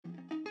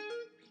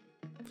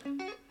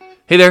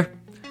Hey there,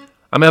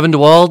 I'm Evan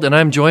DeWald, and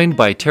I'm joined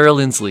by Tara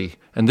Lindsley,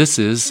 and this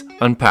is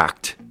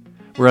Unpacked.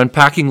 We're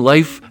unpacking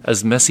life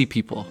as messy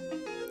people.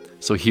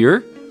 So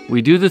here,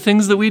 we do the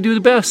things that we do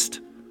the best.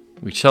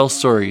 We tell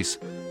stories,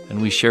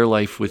 and we share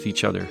life with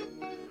each other.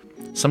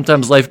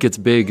 Sometimes life gets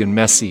big and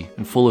messy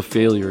and full of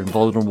failure and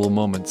vulnerable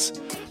moments,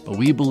 but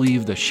we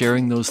believe that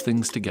sharing those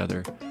things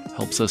together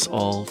helps us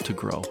all to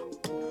grow.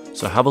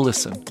 So have a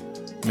listen.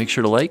 Make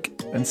sure to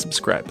like and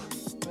subscribe.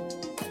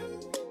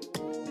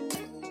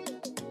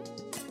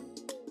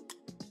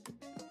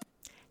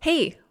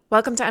 Hey,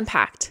 welcome to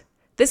Unpacked.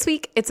 This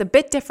week, it's a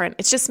bit different.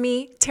 It's just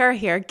me, Tara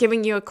here,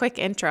 giving you a quick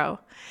intro.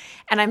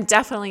 And I'm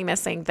definitely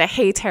missing the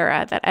Hey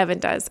Tara that Evan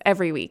does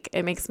every week.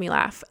 It makes me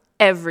laugh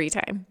every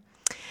time.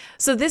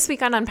 So this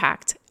week on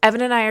Unpacked, Evan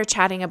and I are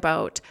chatting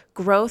about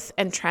growth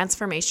and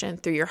transformation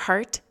through your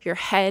heart, your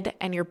head,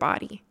 and your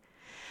body.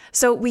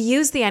 So we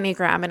use the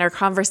Enneagram in our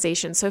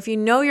conversation. So if you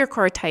know your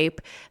core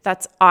type,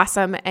 that's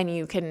awesome and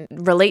you can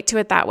relate to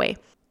it that way.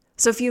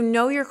 So if you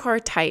know your core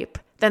type,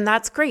 then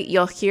that's great.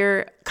 You'll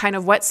hear kind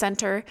of what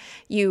center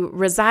you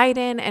reside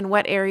in and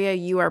what area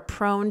you are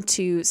prone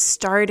to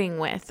starting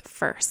with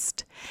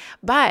first.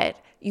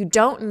 But you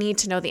don't need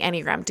to know the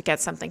Enneagram to get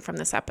something from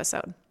this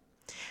episode.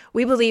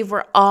 We believe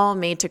we're all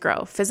made to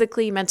grow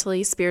physically,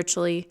 mentally,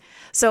 spiritually.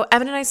 So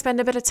Evan and I spend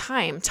a bit of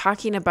time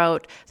talking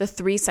about the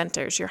three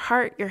centers, your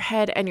heart, your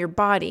head, and your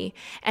body,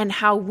 and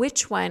how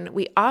which one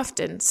we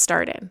often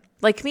start in.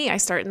 Like me, I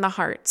start in the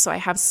heart. So I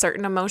have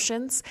certain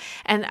emotions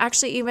and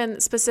actually even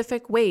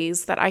specific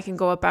ways that I can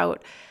go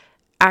about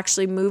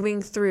actually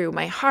moving through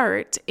my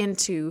heart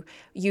into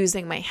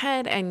using my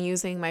head and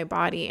using my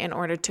body in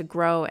order to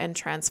grow and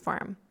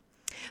transform.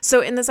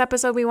 So in this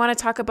episode, we want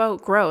to talk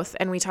about growth,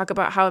 and we talk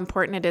about how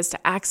important it is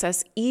to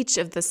access each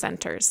of the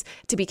centers,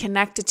 to be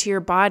connected to your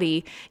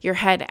body, your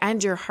head,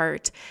 and your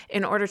heart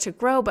in order to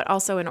grow, but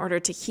also in order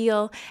to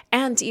heal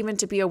and even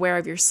to be aware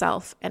of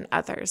yourself and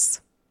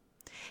others.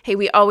 Hey,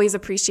 we always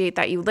appreciate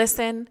that you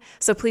listen.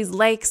 So please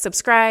like,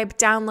 subscribe,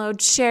 download,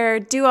 share,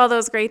 do all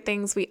those great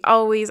things. We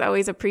always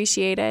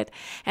appreciate it.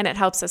 And it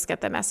helps us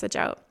get the message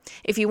out.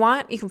 If you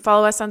want, you can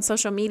follow us on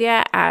social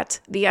media at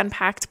The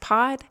Unpacked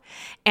Pod.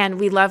 And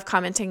we love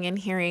commenting and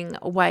hearing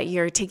what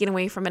you're taking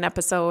away from an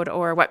episode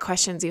or what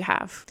questions you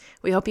have.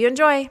 We hope you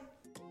enjoy.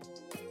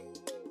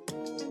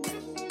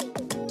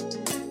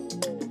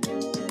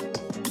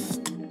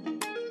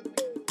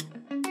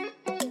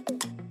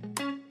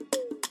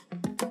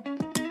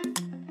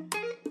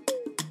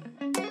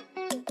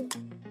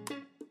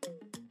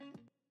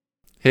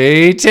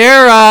 Hey,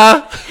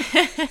 Tara!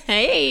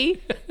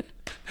 Hey.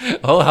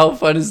 Oh, how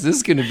fun is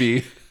this going to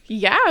be?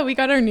 Yeah, we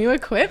got our new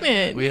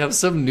equipment. We have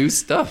some new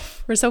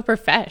stuff. We're so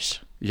profesh.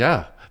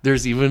 Yeah,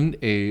 there's even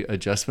a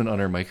adjustment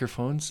on our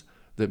microphones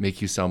that make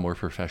you sound more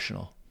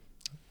professional.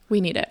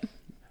 We need it.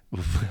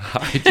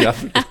 I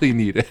definitely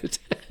need it.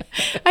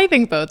 I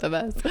think both of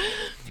us.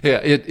 Yeah,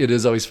 it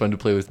is always fun to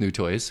play with new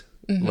toys.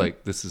 Mm-hmm.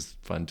 Like, this is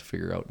fun to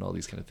figure out and all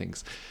these kind of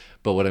things.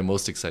 But what I'm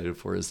most excited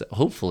for is that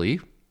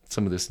hopefully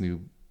some of this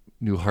new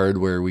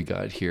hardware we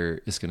got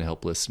here is going to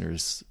help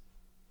listeners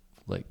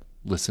like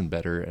listen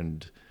better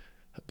and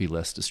be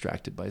less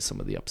distracted by some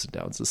of the ups and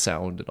downs, the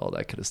sound and all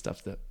that kind of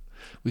stuff that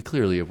we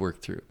clearly have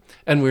worked through.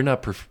 And we're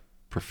not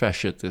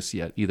profesh at this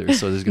yet either,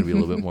 so there's going to be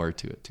a little bit more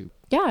to it too.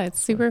 Yeah,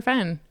 it's super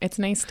fun. It's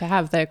nice to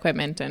have the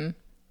equipment and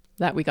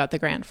that we got the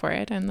grant for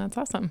it, and that's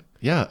awesome.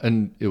 Yeah,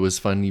 and it was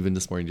fun even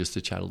this morning just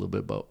to chat a little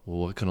bit about, well,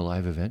 what kind of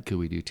live event could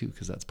we do too,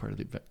 because that's part of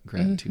the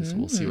grant too, so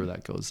we'll see where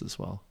that goes as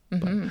well.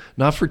 But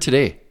not for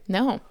today.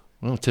 No.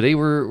 Well, today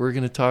we're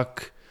going to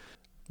talk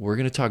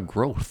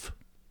growth.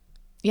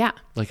 Yeah.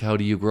 Like, how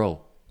do you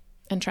grow?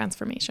 And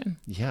transformation.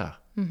 Yeah.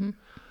 Mm-hmm.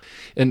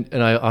 And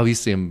I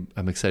obviously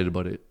I'm excited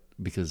about it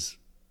because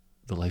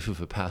the life of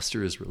a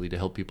pastor is really to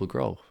help people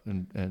grow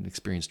and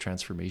experience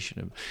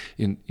transformation.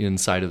 And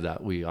inside of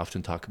that, we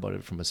often talk about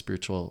it from a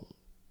spiritual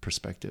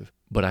perspective.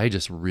 But I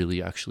just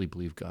really actually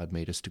believe God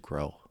made us to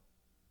grow.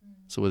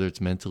 So whether it's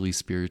mentally,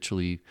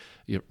 spiritually,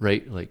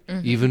 right? Like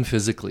even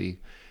physically,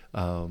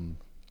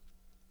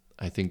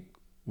 I think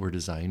we're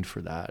designed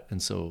for that.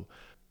 And so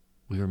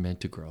we were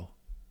meant to grow.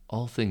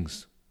 All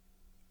things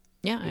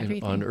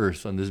everything on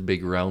earth, on this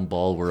big round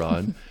ball we're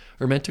on,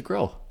 are meant to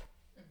grow.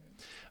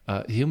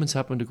 Humans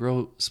happen to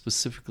grow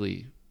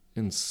specifically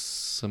in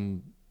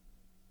some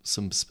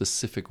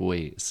specific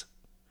ways.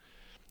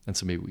 And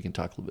so maybe we can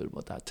talk a little bit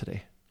about that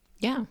today.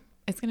 Yeah,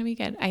 it's going to be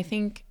good. I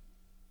think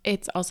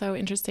it's also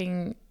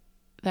interesting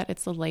that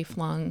it's a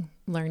lifelong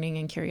learning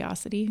and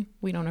curiosity.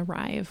 We don't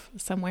arrive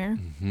somewhere.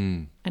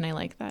 Mm-hmm. And I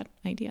like that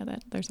idea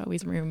that there's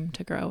always room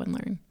to grow and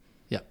learn.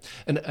 Yeah.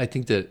 And I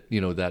think that,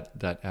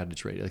 that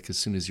adage, right? Like as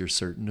soon as you're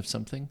certain of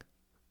something,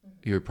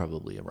 you're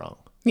probably wrong.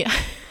 Yeah.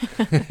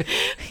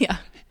 Yeah.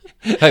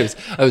 I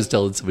was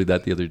telling somebody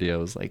that the other day. I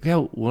was like, yeah,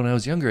 when I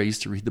was younger, I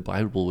used to read the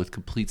Bible with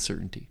complete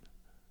certainty.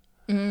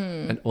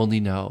 And only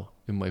now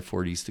in my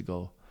 40s to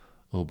go,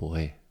 oh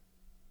boy,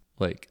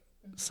 like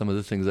some of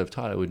the things I've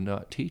taught, I would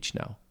not teach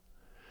now.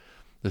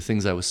 The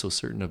things I was so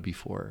certain of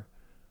before,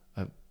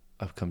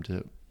 I've come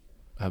to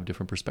have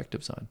different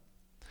perspectives on.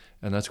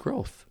 And that's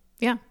growth.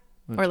 Yeah.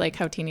 Or like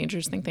how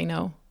teenagers think they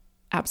know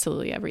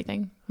absolutely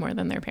everything more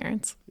than their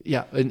parents.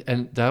 Yeah.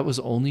 And that was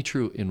only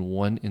true in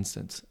one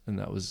instance. And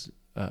that was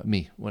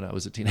me when I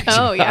was a teenager.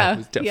 Oh, yeah. I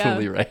was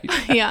definitely right.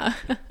 Yeah.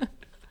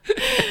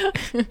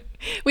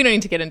 We don't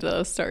need to get into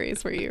those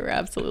stories where you were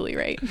absolutely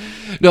right.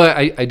 No,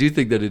 I do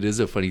think that it is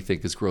a funny thing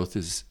because growth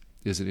is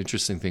an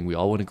interesting thing. We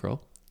all want to grow,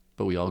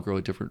 but we all grow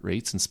at different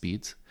rates and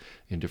speeds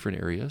in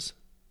different areas,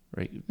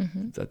 right?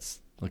 Mm-hmm. That's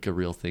like a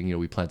real thing.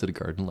 We planted a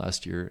garden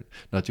last year,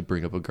 not to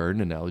bring up a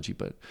garden analogy,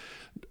 but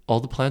all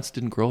the plants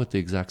didn't grow at the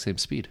exact same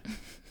speed.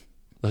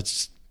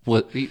 That's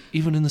what,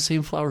 even in the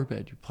same flower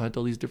bed, you plant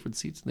all these different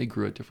seeds and they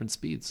grew at different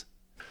speeds.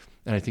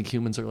 And I think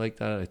humans are like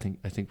that.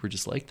 I think we're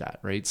just like that,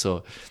 right?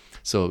 So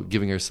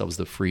giving ourselves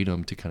the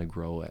freedom to kind of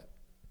grow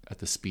at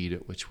the speed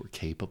at which we're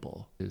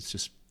capable is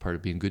just part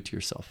of being good to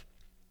yourself.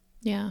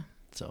 Yeah.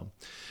 So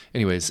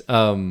anyways,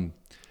 and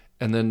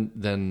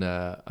then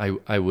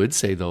I would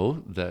say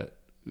though that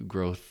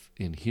growth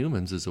in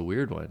humans is a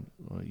weird one.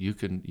 You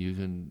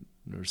can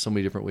there's so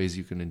many different ways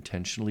you can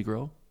intentionally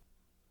grow.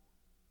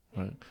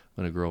 Right? I'm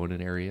going to grow in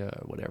an area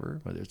or whatever,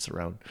 whether it's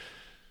around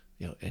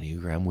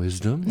Enneagram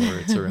wisdom, or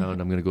it's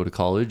around I'm going to go to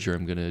college, or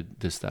I'm going to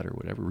this, that, or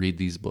whatever, read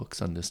these books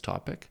on this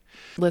topic.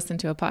 Listen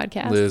to a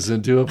podcast.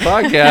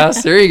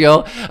 There you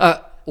go.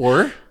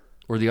 Or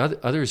the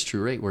other is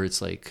true, right? Where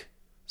it's like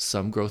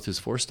some growth is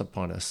forced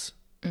upon us.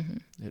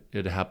 Mm-hmm.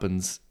 It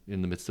happens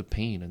in the midst of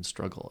pain and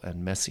struggle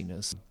and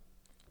messiness.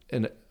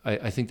 And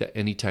I think that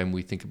anytime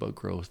we think about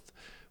growth,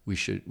 we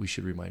should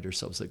remind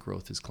ourselves that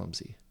growth is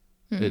clumsy.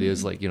 Mm-hmm. It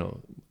is like,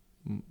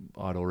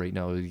 Otto right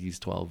now, he's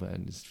 12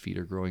 and his feet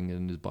are growing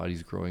and his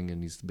body's growing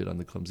and he's a bit on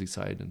the clumsy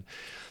side.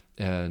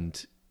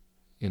 And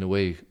in a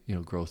way,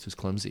 growth is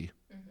clumsy.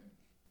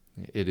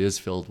 Mm-hmm. It is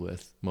filled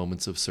with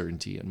moments of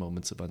certainty and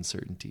moments of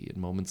uncertainty and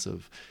moments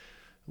of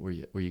where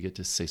you get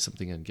to say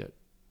something and get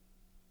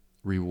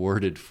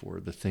rewarded for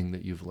the thing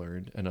that you've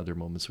learned, and other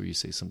moments where you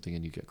say something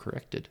and you get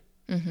corrected.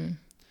 Mm-hmm.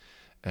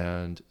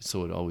 And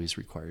so it always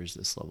requires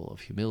this level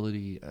of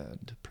humility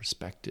and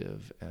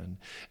perspective. And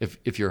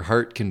if your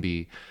heart can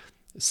be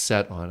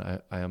set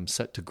on, I am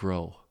set to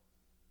grow,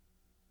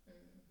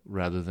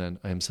 rather than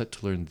I am set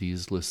to learn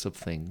these lists of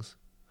things.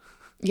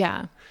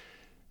 Yeah.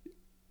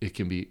 It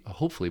can be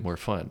hopefully more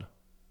fun.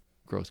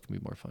 Growth can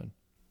be more fun.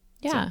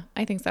 Yeah, so.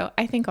 I think so.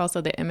 I think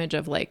also the image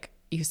of like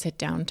you sit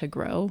down to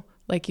grow,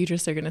 like you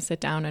just are going to sit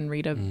down and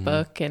read a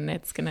book and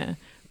it's going to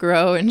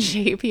grow and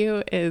shape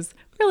you is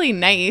really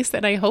nice.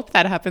 And I hope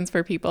that happens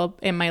for people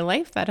in my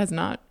life. That has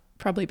not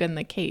probably been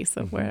the case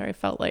of where I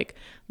felt like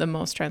the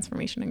most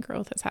transformation and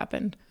growth has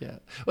happened. Yeah.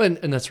 Well,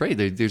 and that's right.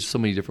 There's so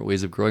many different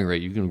ways of growing,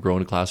 right? You can grow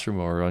in a classroom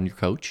or on your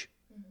couch,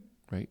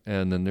 right?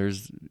 And then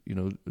there's,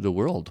 the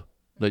world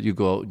that you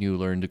go out and you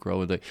learn to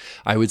grow.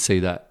 I would say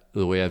that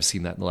the way I've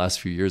seen that in the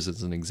last few years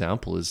as an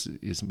example is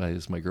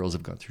my girls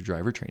have gone through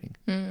driver training.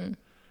 Mm.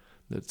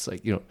 It's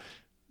like, to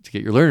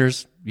get your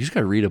learners, you just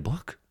got to read a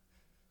book.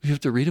 You have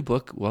to read a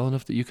book well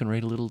enough that you can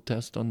write a little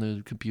test on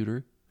the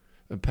computer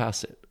and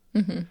pass it.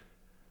 Mm-hmm.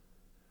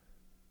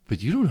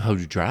 But you don't know how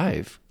to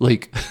drive.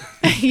 Like,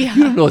 you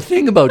don't know a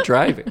thing about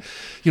driving.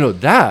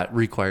 That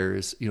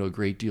requires, a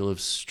great deal of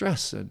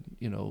stress and,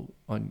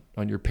 on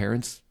your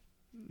parents'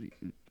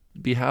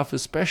 behalf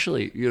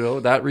especially.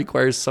 That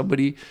requires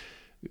somebody,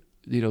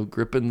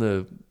 gripping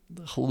the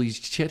holy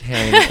shit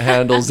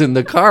handles in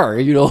the car,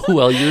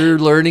 while you're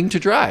learning to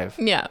drive.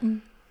 Yeah.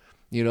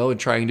 And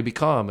trying to be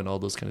calm and all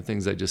those kind of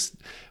things.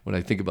 When I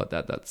think about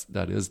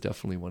that is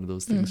definitely one of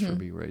those things for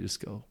me where I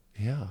just go,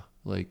 yeah,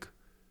 like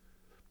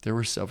there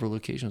were several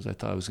occasions I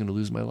thought I was going to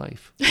lose my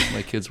life.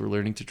 My kids were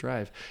learning to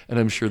drive. And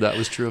I'm sure that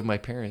was true of my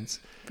parents.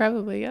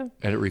 Probably, yeah.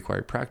 And it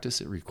required practice.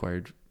 It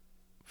required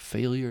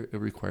failure. It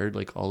required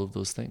like all of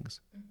those things.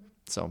 Mm-hmm.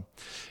 So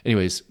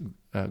anyways,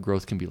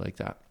 growth can be like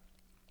that.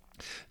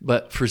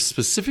 But for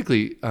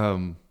specifically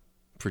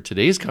for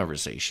today's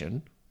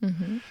conversation,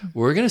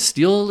 we're going to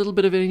steal a little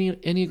bit of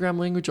Enneagram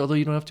language, although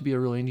you don't have to be a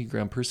real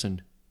Enneagram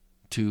person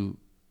to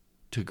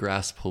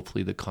grasp,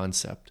 hopefully, the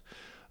concept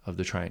of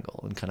the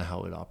triangle and kind of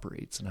how it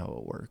operates and how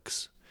it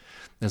works.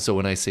 And so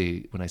when I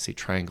say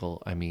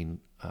triangle, I mean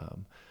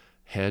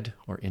head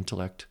or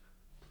intellect,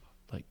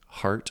 like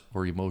heart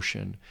or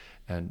emotion,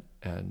 and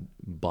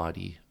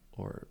body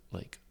or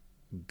like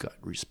gut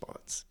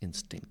response,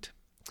 instinct.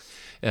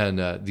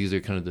 And these are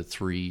kind of the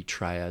three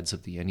triads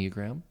of the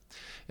Enneagram.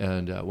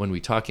 And when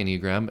we talk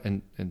Enneagram,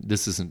 and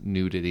this isn't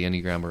new to the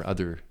Enneagram or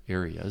other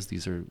areas,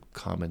 these are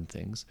common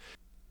things.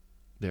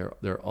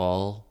 They're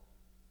all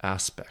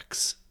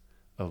aspects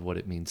of what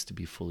it means to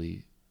be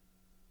fully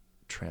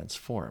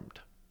transformed.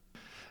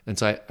 And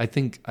so I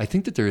think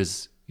that there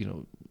is,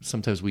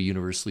 sometimes we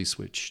universally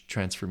switch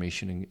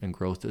transformation and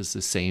growth as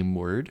the same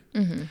word.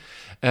 Mm-hmm.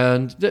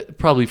 And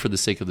probably for the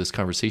sake of this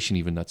conversation,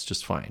 even that's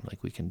just fine.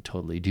 Like we can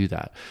totally do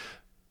that.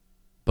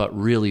 But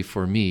really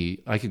for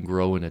me, I can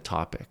grow in a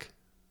topic.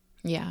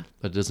 Yeah.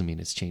 But it doesn't mean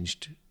it's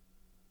changed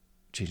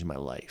my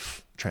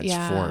life,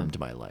 transformed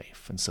my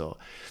life. And so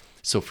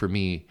for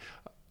me,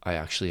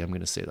 I'm going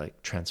to say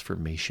like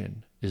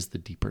transformation is the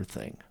deeper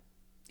thing.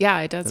 Yeah,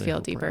 it does that I feel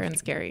hope we're deeper and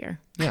after. scarier.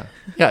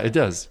 Yeah, it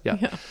does.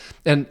 Yeah.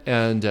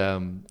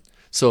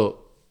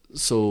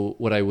 So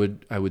what I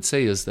would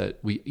say is that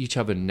we each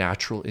have a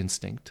natural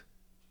instinct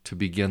to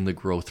begin the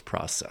growth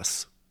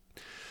process.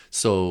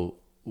 So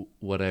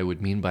what I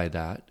would mean by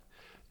that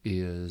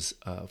is,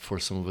 for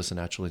some of us, a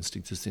natural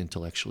instinct is to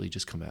intellectually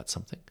just come at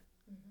something.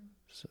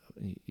 So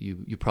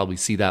you probably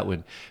see that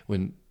when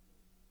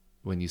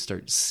you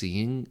start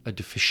seeing a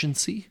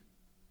deficiency.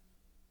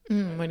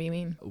 What do you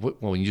mean? Well,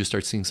 when you just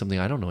start seeing something,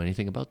 I don't know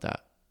anything about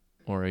that.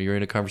 Or you're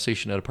in a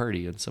conversation at a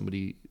party and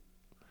somebody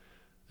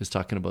is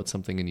talking about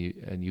something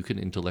and you can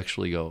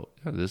intellectually go,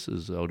 yeah, this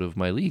is out of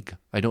my league.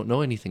 I don't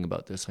know anything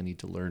about this. I need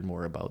to learn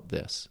more about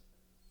this.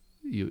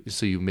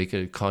 So you make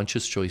a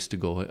conscious choice to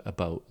go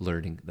about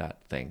learning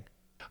that thing.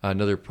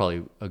 Another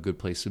probably a good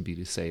place would be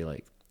to say,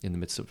 like, in the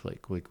midst of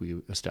like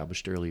we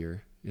established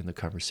earlier in the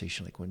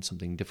conversation, like when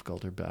something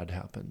difficult or bad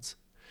happens,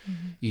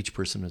 each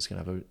person is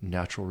going to have a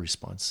natural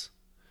response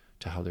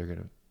to how they're going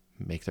to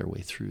make their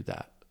way through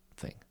that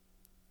thing.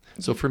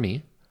 So for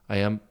me,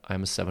 I'm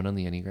a 7 on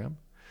the Enneagram.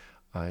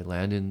 I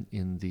land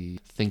in the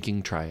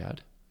thinking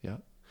triad. Yeah.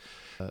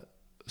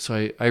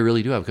 So I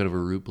really do have kind of a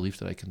root belief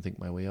that I can think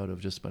my way out of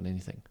just about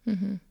anything.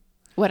 Mm-hmm.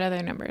 What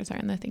other numbers are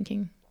in the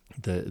thinking?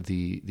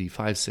 The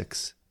 5,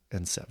 6,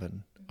 and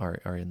 7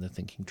 are in the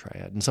thinking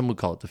triad, and some would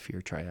call it the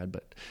fear triad,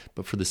 but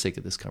for the sake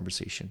of this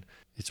conversation,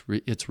 it's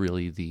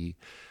really the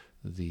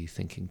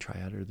thinking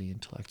triad or the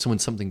intellect. So when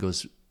something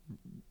goes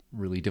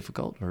really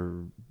difficult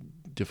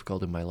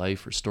in my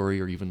life or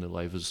story, or even the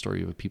life of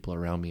story of the people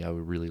around me, I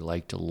would really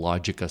like to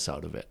logic us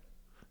out of it.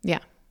 Yeah.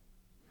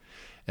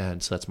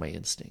 And so that's my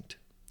instinct.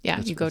 Yeah.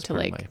 That's, you go to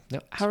like,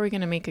 how are we going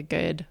to make a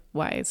good,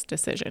 wise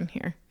decision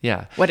here?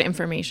 Yeah. What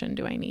information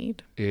do I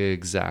need?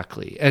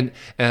 Exactly. And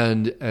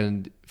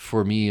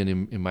for me,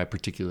 and in my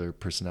particular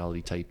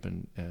personality type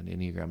and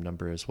Enneagram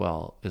number as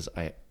well, is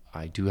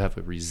I do have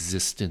a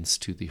resistance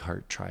to the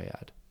heart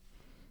triad,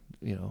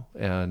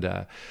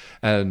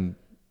 and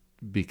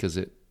because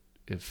it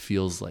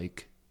feels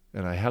like,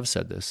 and I've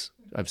said this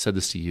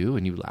to you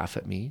and you laugh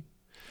at me.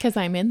 Because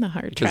I'm in the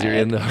heart triad. Because you're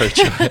in the heart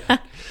triad.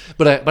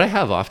 But I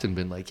have often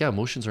been like, yeah,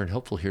 emotions aren't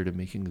helpful here to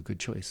making a good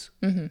choice.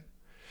 Mm-hmm.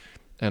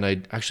 And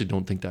I actually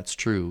don't think that's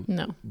true.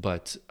 No.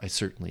 But I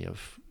certainly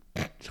have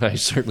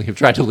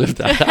tried to live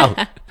that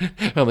out.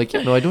 I'm like,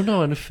 yeah, no, I don't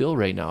know how to feel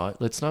right now.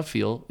 Let's not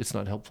feel. It's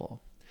not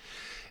helpful.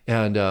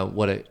 And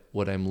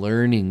what I'm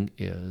learning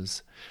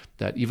is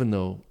that even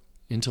though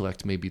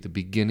intellect may be the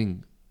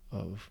beginning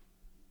of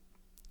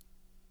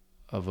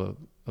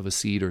a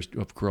seed or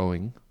of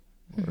growing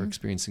or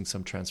experiencing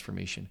some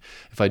transformation,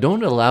 if I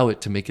don't allow it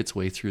to make its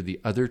way through the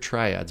other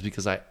triads,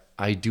 because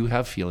I do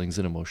have feelings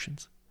and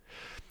emotions,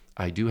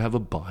 I do have a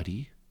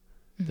body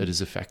that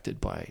is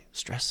affected by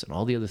stress and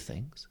all the other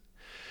things,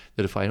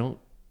 that if I don't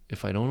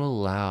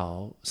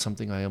allow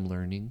something I am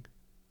learning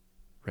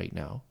right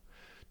now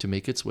to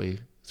make its way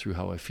through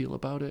how I feel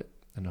about it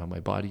and how my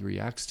body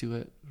reacts to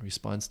it,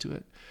 responds to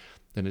it,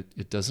 then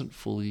it doesn't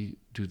fully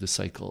do the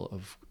cycle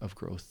of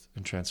growth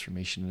and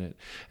transformation in it.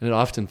 And it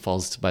often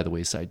falls by the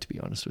wayside, to be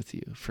honest with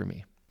you, for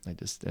me. I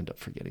just end up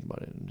forgetting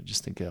about it and I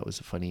just think that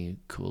was a funny,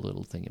 cool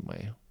little thing in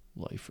my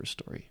life or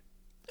story.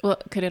 Well,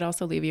 could it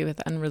also leave you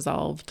with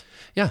unresolved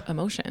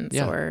emotions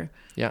or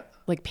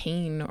like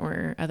pain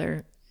or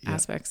other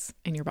aspects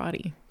in your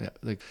body? Yeah,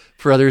 like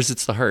for others,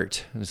 it's the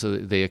heart. And so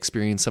they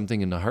experience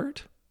something in the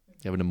heart.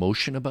 They have an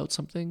emotion about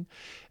something,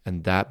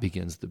 and that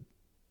begins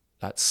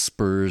that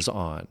spurs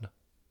on,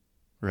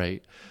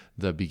 right,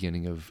 the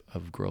beginning of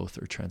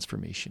growth or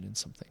transformation in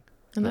something.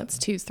 And that's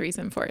 2s, 3s,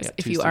 and 4s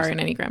if you are an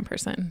Enneagram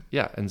person.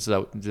 Yeah, and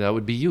so that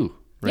would be you,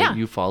 right? Yeah.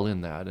 You fall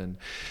in that, and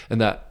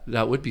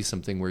that would be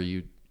something where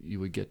you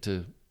would get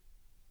to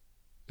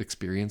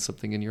experience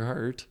something in your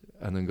heart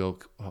and then go,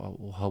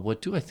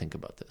 what do I think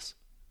about this?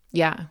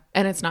 Yeah,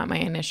 and it's not my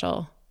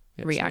initial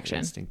reaction.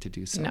 It's instinct to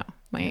do so. No,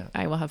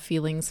 I will have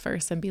feelings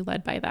first and be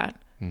led by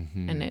that.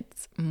 Mm-hmm. And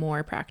it's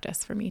more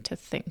practice for me to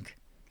think.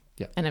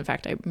 Yeah. And in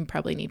fact, I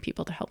probably need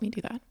people to help me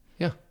do that.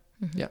 Yeah.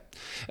 Mm-hmm. Yeah.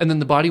 And then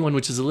the body one,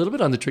 which is a little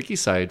bit on the tricky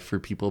side for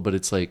people, but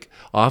it's like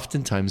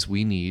oftentimes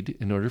we need,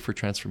 in order for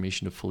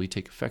transformation to fully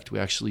take effect, we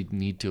actually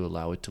need to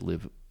allow it to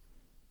live,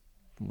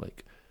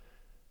 like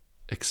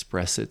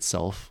express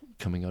itself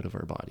coming out of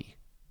our body.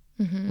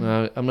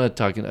 Mm-hmm. I'm not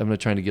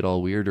trying to get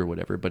all weird or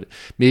whatever, but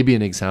maybe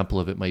an example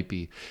of it might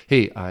be,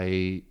 hey,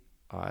 I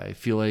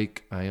feel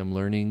like I am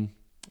learning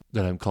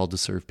that I'm called to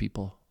serve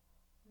people.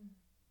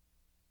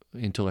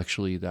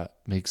 Intellectually, that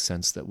makes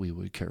sense that we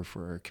would care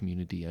for our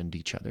community and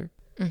each other.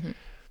 Mm-hmm.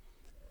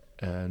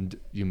 And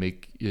you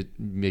make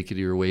it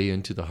your way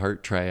into the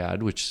heart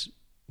triad, which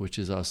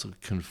is also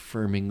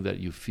confirming that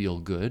you feel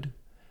good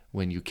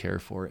when you care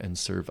for and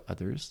serve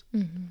others.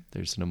 Mm-hmm.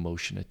 There's an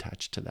emotion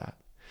attached to that.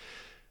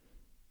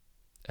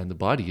 And the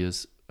body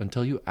is,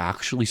 until you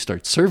actually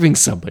start serving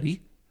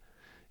somebody,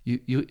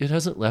 it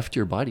hasn't left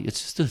your body.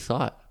 It's just a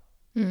thought.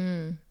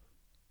 Mm.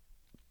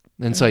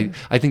 And so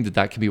I think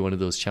that can be one of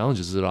those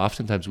challenges, that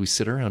oftentimes we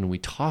sit around and we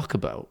talk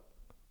about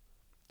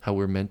how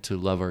we're meant to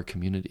love our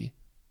community.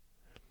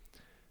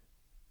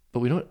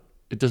 but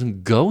it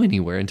doesn't go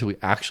anywhere until we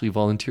actually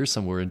volunteer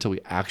somewhere, until we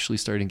actually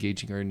start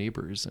engaging our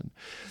neighbors.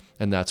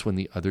 And that's when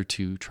the other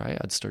two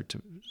triads start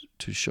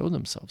to show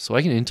themselves. So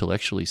I can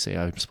intellectually say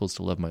I'm supposed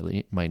to love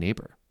my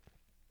neighbor.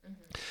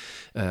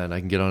 And I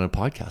can get on a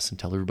podcast and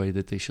tell everybody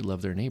that they should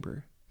love their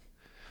neighbor.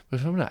 But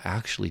if I'm not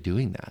actually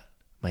doing that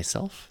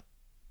myself,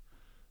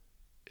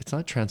 it's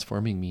not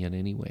transforming me in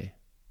any way.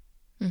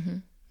 Mm-hmm.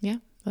 Yeah,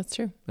 that's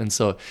true. And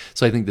so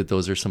I think that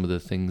those are some of the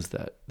things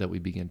that we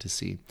begin to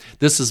see.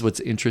 This is what's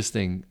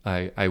interesting,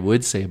 I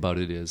would say about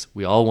it is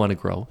we all want to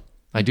grow.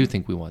 I do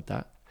think we want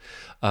that.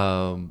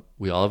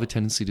 We all have a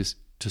tendency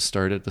to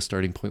start at the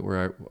starting point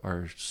where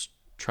our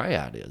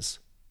triad is.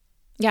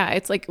 Yeah,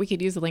 it's like we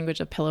could use the language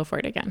of pillow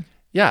fort again.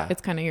 Yeah.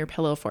 It's kind of your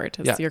pillow fort.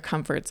 It's your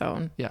comfort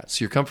zone. Yeah, it's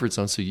your comfort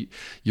zone. So you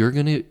are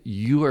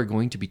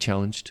going to be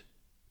challenged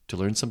to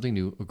learn something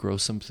new or grow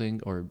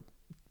something or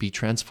be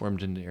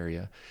transformed in an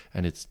area.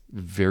 And it's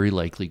very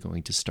likely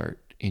going to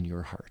start in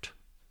your heart.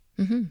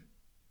 Mm-hmm.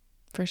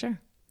 For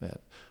sure. A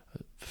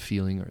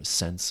feeling or a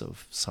sense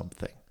of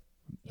something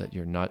that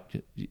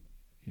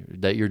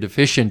that you're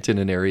deficient in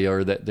an area,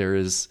 or that there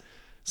is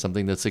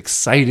something that's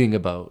exciting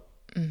about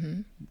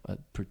a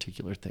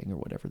particular thing or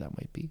whatever that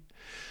might be.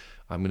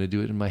 I'm going to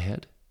do it in my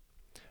head,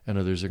 and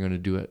others are going to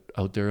do it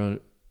out there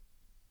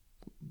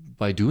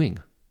by doing.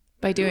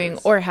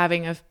 Or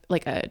having a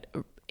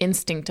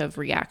instinctive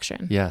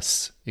reaction.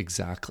 Yes,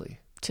 exactly.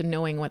 To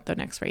knowing what the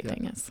next right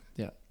thing is.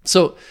 Yeah.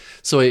 So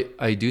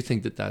I do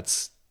think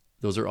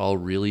those are all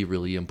really,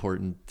 really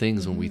important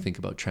things when we think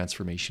about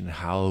transformation.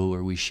 How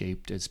are we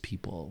shaped as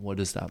people? What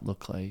does that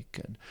look like?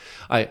 And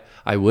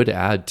I would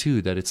add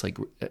too that it's like,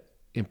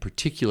 in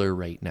particular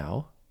right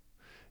now,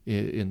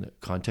 in the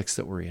context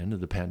that we're in, of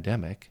the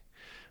pandemic,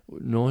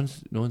 no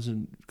one's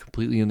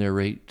completely in their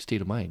right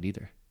state of mind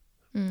either.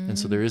 And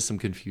so there is some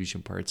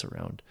confusion parts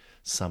around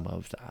some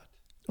of that.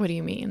 What do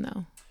you mean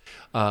though?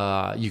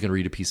 You can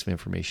read a piece of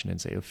information and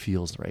say it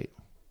feels right.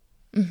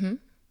 Mm-hmm.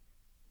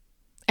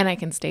 And I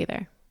can stay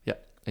there. Yeah.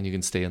 And you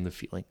can stay in the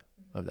feeling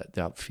of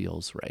that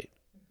feels right.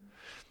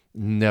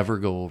 Never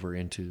go over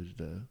into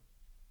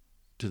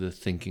the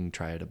thinking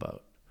triad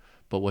about,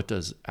 but what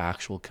does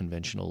actual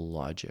conventional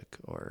logic,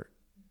 or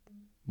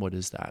what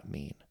does that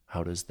mean?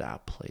 How does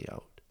that play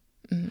out?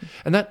 Mm-hmm.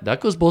 And that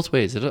goes both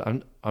ways.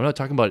 I'm not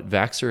talking about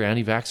vaxxer,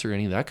 anti-vaxxer,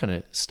 any of that kind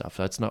of stuff.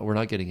 We're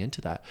not getting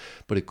into that,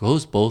 but it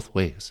goes both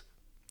ways.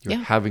 You're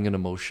having an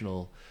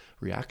emotional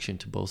reaction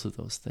to both of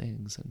those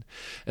things.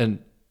 And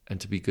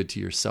to be good to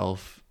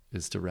yourself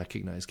is to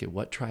recognize, okay,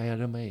 what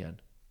triad am I in?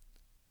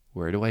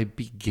 Where do I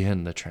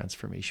begin the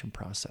transformation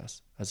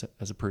process as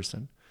a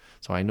person?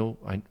 So I know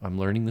I'm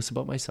learning this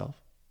about myself.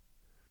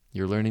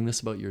 You're learning this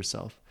about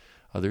yourself.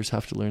 Others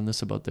have to learn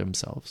this about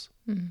themselves.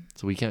 Mm.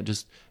 So we can't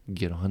just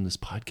get on this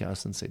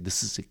podcast and say,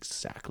 this is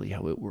exactly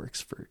how it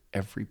works for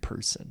every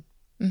person.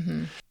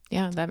 Mm-hmm.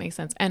 Yeah, that makes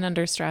sense. And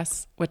under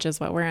stress, which is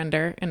what we're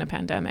under in a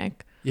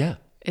pandemic. Yeah.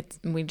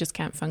 We just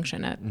can't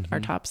function at our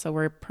top. So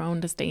we're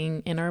prone to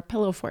staying in our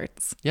pillow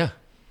forts. Yeah.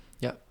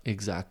 Yeah,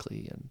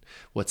 exactly. And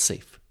what's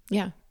safe.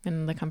 Yeah.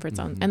 In the comfort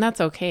zone. And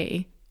that's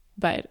okay,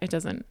 but it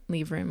doesn't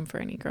leave room for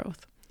any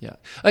growth. Yeah.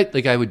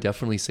 I would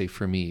definitely say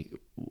for me,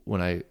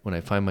 when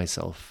I find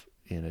myself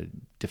in a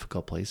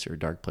difficult place or a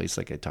dark place,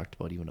 like I talked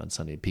about even on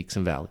Sunday, peaks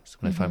and valleys.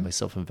 When I find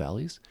myself in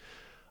valleys,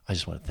 I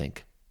just want to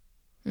think.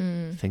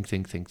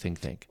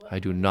 Think. I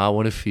do not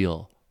want to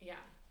feel. Yeah.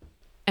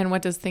 And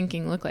what does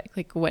thinking look like?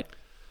 Like, what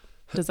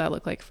does that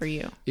look like for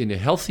you? In a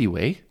healthy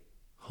way,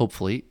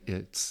 hopefully,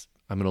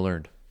 I'm going to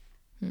learn.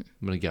 I'm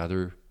going to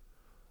gather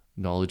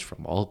knowledge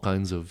from all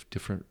kinds of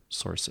different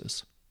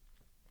sources.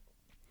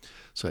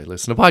 So I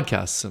listen to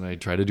podcasts and I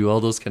try to do all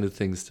those kind of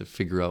things to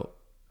figure out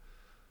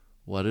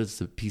what is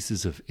the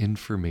pieces of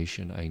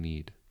information I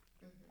need.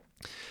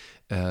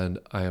 And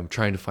I am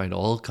trying to find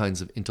all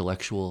kinds of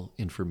intellectual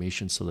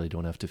information so that I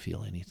don't have to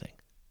feel anything.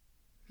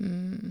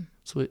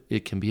 So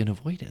it can be an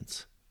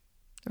avoidance.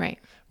 Right.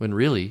 When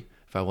really,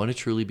 if I want to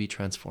truly be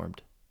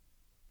transformed,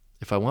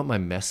 if I want my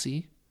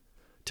messy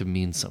to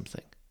mean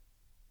something,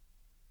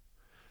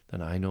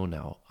 then I know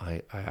now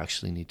I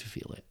actually need to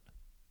feel it.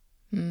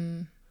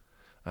 I'm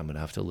going to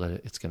have to let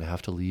it, it's going to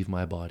have to leave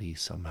my body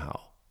somehow.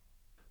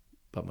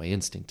 But my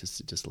instinct is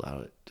to just allow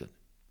it to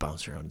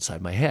bounce around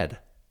inside my head.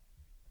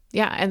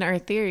 Yeah. And our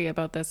theory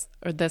about this,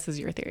 or this is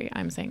your theory,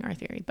 I'm saying our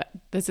theory, but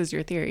this is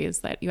your theory, is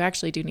that you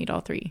actually do need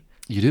all three.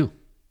 You do.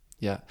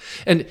 Yeah.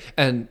 And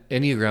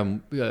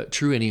Enneagram,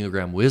 true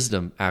Enneagram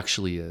wisdom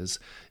actually is,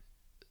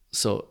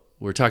 so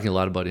we're talking a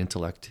lot about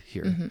intellect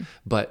here,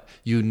 but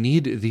you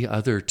need the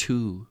other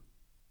two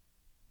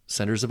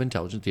centers of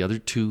intelligence, the other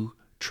two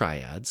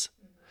triads,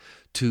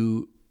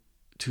 to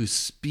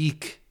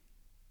speak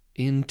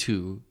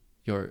into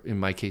in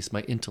my case,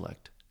 my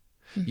intellect.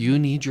 You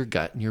need your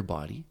gut and your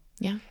body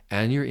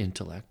and your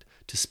intellect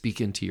to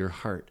speak into your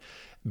heart,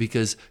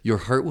 because your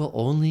heart will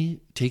only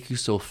take you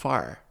so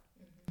far.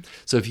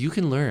 So if you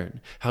can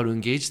learn how to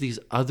engage these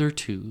other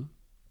two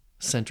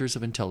centers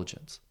of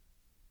intelligence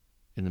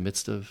in the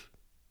midst of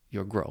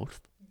your growth,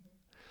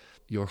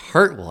 your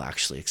heart will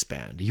actually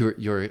expand.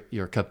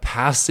 Your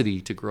capacity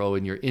to grow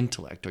in your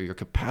intellect, or your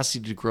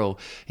capacity to grow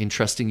in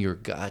trusting your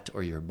gut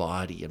or your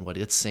body and what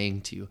it's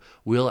saying to you,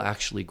 will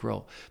actually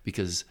grow,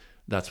 because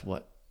that's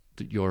what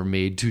you're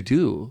made to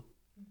do.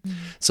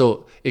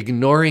 So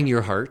ignoring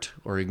your heart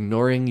or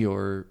ignoring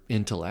your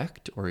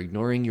intellect or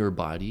ignoring your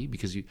body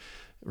because you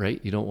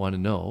don't want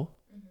to know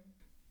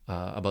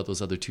about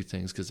those other two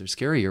things because they're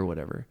scary or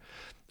whatever,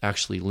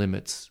 actually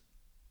limits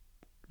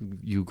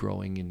you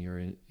growing in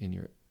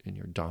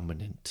your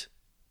dominant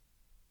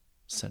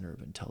center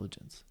of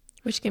intelligence.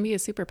 Which can be a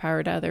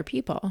superpower to other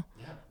people,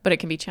 but it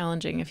can be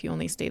challenging if you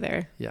only stay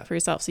there for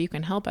yourself. So you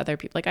can help other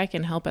people. Like I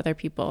can help other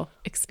people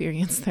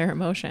experience their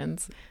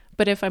emotions.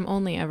 But if I'm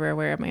only ever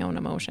aware of my own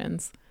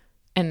emotions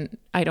and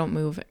I don't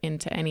move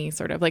into any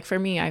sort of, like for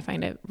me, I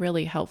find it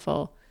really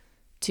helpful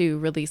to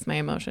release my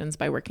emotions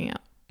by working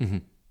out. Mm-hmm.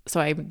 So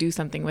I do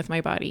something with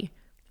my body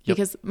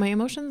because my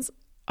emotions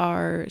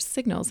are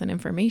signals and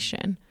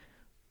information,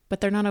 but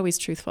they're not always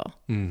truthful.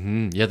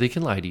 Mm-hmm. Yeah, they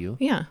can lie to you.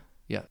 Yeah.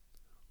 Yeah.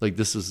 Like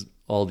this is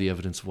all the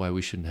evidence of why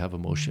we shouldn't have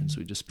emotions.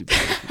 We just be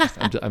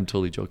I'm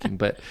totally joking.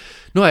 But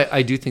no,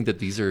 I do think that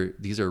these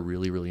are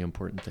really, really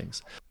important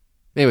things.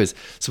 Anyways,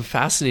 some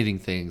fascinating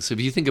things. So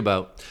if you think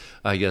about,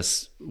 I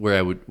guess, where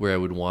I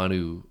would want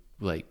to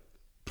like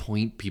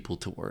point people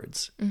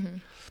towards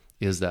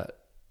is that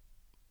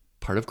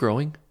part of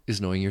growing is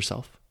knowing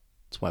yourself.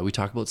 That's why we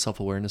talk about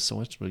self-awareness so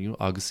much. But,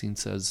 Augustine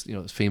says,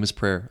 famous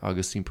prayer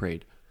Augustine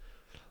prayed,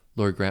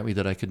 Lord, grant me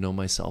that I could know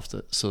myself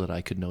so that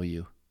I could know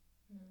you.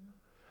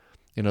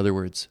 In other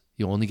words,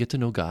 you only get to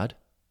know God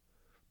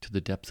to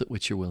the depth at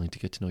which you're willing to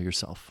get to know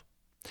yourself.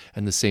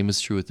 And the same is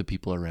true with the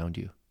people around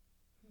you.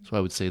 So I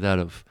would say that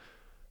of,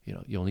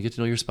 you only get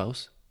to know your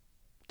spouse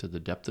to the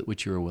depth at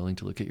which you are willing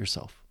to look at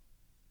yourself.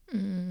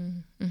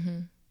 Mm-hmm.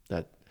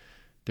 That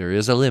there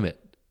is a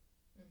limit,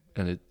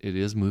 and it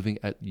is moving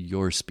at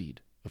your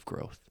speed of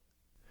growth.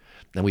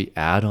 Then we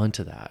add on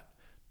to that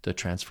the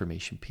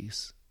transformation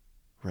piece,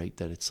 right?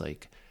 That it's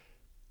like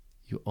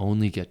you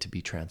only get to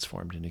be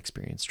transformed and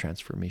experience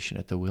transformation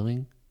at the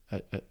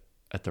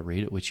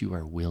rate at which you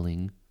are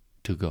willing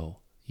to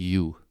go.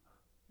 You.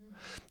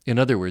 In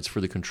other words, for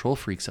the control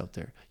freaks out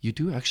there, you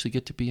do actually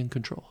get to be in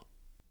control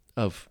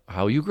of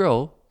how you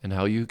grow and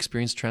how you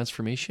experience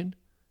transformation.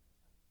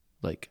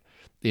 Like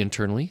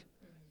internally,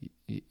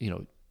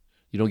 you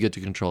don't get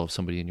to control if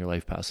somebody in your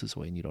life passes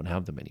away and you don't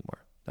have them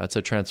anymore. That's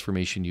a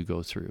transformation you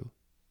go through,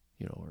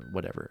 or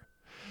whatever.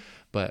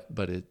 But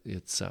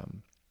it's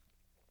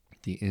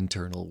the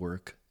internal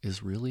work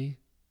is really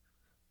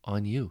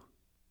on you.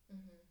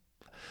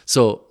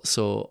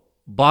 So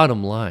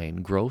bottom line,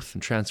 growth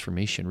and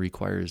transformation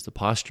requires the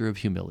posture of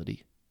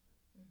humility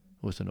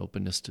with an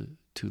openness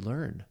to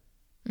learn,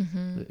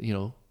 that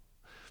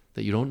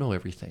you don't know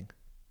everything.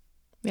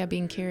 Yeah,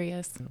 being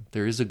curious.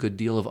 There is a good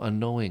deal of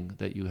unknowing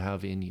that you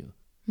have in you.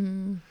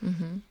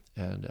 Mm-hmm.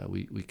 And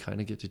we kind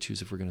of get to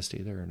choose if we're going to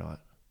stay there or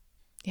not.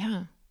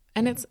 Yeah.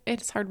 And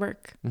it's hard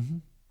work. Mm-hmm.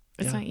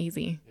 It's not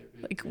easy.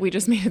 Like we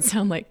just made it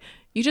sound like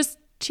you just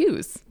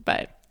choose,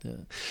 but... Yeah.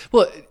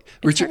 Well,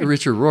 Richard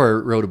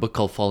Rohr wrote a book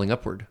called Falling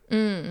Upward,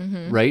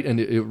 right? And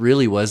it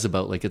really was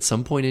about like at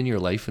some point in your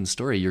life and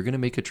story, you're going to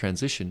make a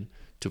transition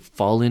to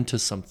fall into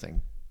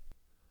something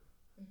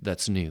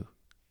that's new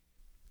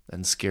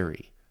and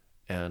scary.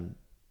 And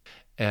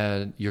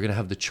you're going to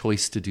have the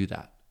choice to do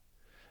that.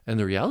 And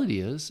the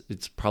reality is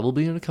it's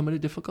probably going to come at a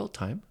difficult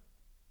time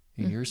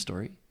in your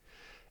story.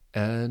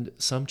 And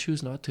some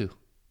choose not to.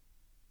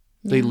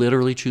 Yeah. They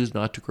literally choose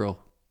not to grow.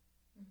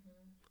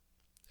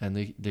 And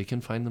they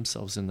can find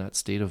themselves in that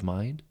state of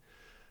mind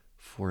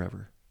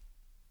forever.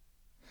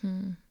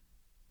 And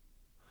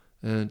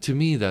to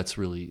me, that's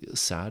really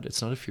sad.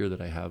 It's not a fear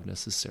that I have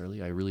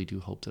necessarily. I really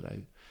do hope that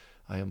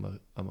I'm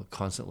a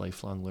constant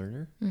lifelong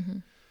learner.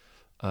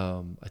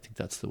 I think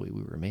that's the way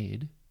we were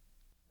made.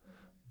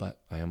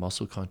 But I am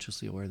also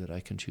consciously aware that I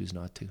can choose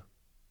not to.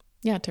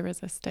 Yeah, to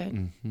resist it.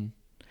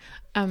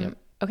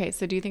 Okay,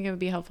 so do you think it would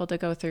be helpful to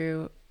go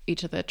through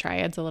each of the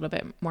triads a little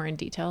bit more in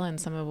detail and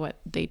some of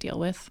what they deal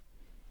with?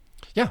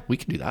 Yeah, we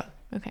can do that.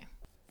 Okay.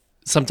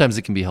 Sometimes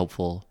it can be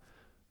helpful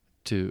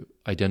to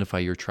identify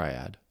your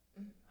triad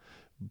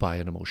by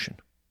an emotion.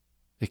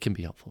 It can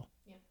be helpful.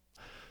 Yeah.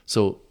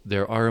 So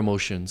there are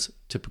emotions,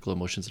 typical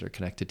emotions that are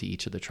connected to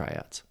each of the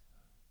triads.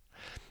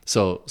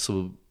 So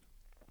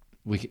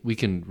we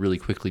can really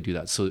quickly do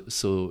that.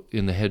 So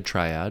in the head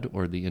triad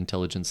or the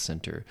intelligence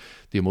center,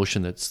 the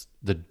emotion that's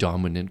the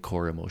dominant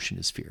core emotion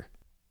is fear.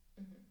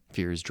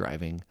 Fear is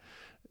driving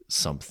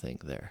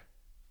something there.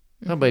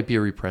 That might be a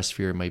repressed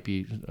fear. It might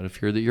be a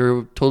fear that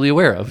you're totally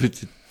aware of.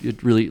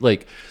 It really,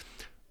 like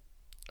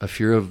a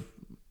fear of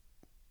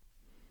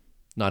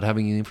not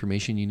having the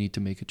information you need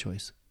to make a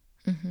choice.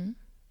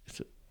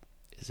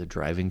 It's a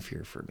driving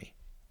fear for me.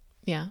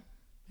 Yeah.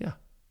 Yeah.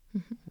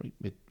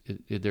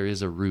 There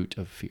is a root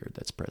of fear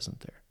that's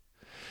present there.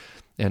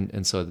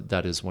 And so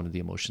that is one of the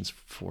emotions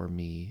for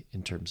me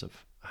in terms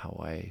of how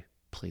I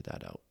play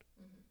that out.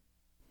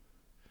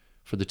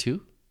 For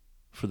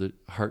the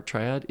heart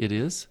triad, it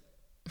is...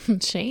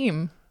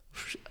 Shame.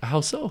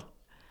 How so?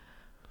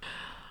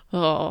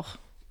 Oh,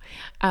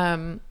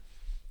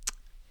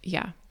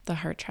 yeah. The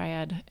heart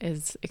triad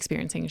is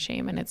experiencing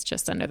shame, and it's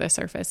just under the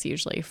surface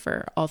usually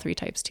for all three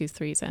types, 2s,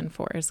 3s, and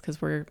 4s, because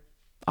we're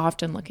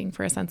often looking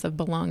for a sense of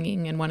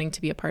belonging and wanting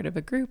to be a part of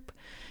a group.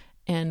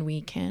 And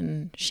we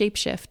can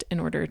shapeshift in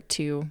order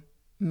to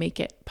make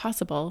it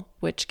possible,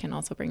 which can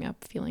also bring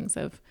up feelings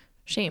of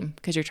shame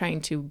because you're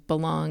trying to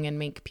belong and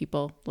make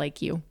people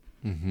like you.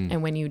 Mm-hmm.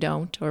 And when you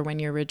don't, or when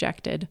you're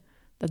rejected,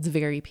 that's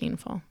very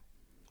painful.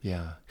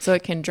 Yeah. So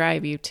it can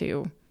drive you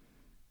to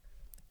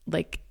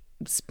like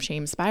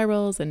shame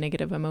spirals and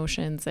negative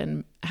emotions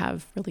and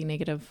have really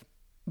negative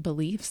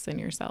beliefs in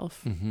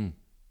yourself Mm-hmm.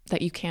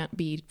 that you can't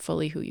be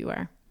fully who you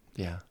are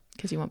Yeah.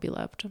 because you won't be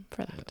loved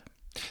for that.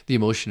 The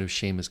emotion of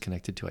shame is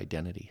connected to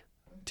identity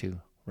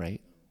too,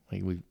 right?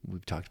 Like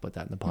we've talked about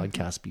that in the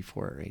podcast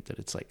before, right? That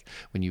it's like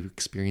when you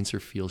experience or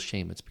feel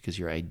shame, it's because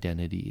your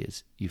identity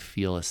is, you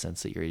feel a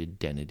sense that your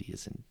identity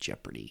is in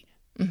jeopardy.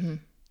 Mm-hmm.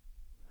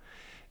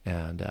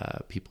 And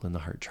people in the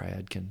heart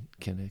triad can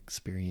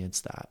experience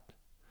that.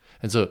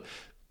 And so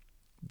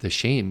the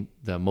shame,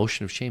 the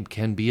emotion of shame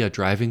can be a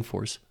driving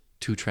force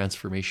to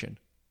transformation.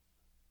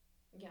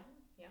 Yeah.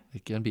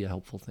 It can be a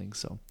helpful thing.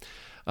 So,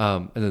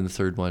 and then the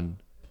third one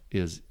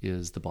is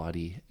the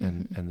body,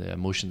 and the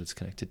emotion that's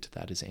connected to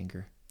that is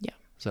anger. Yeah.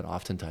 So that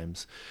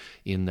oftentimes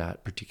in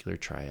that particular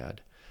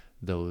triad,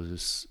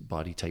 those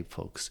body type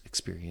folks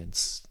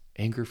experience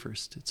anger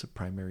first. It's a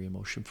primary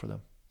emotion for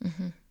them.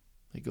 Mm-hmm.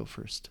 They go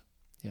first.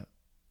 Yeah.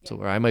 So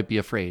where I might be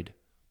afraid,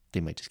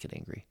 they might just get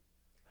angry.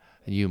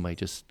 And you might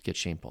just get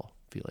shameful,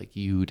 feel like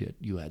you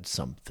had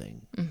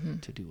something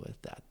to do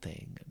with that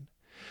thing.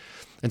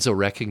 And so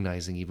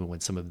recognizing even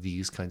when some of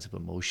these kinds of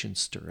emotions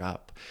stir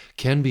up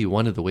can be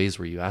one of the ways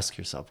where you ask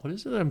yourself, what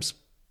is it that I'm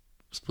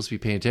supposed to be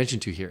paying attention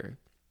to here?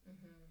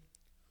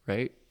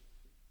 Right?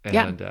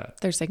 And,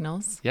 They're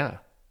signals. Yeah.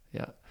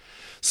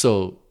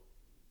 So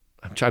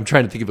I'm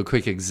trying to think of a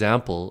quick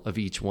example of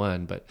each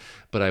one, but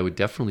I would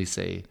definitely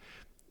say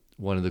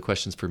one of the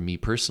questions for me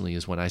personally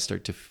is when I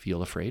start to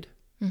feel afraid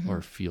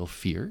or feel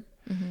fear,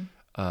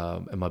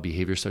 and my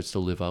behavior starts to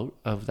live out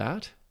of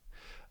that,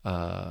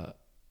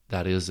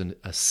 that is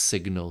a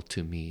signal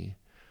to me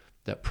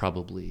that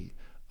probably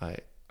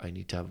I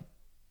need to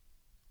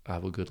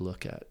have a good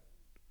look at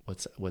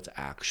what's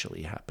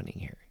actually happening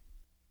here.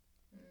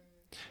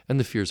 And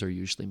the fears are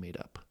usually made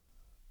up.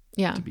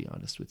 Yeah. To be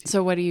honest with you.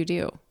 So what do you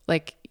do?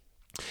 Like,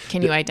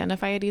 can you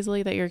identify it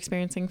easily that you're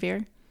experiencing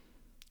fear?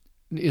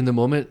 In the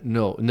moment,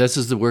 no. And this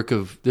is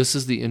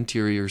the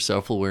interior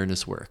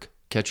self-awareness work.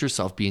 Catch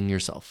yourself being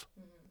yourself.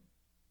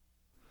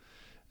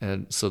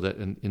 And so that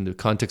in the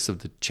context of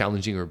the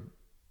challenging or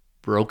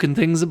broken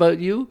things about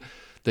you,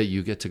 that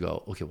you get to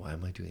go, okay, why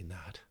am I doing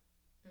that?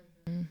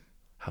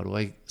 How do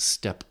I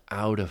step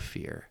out of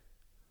fear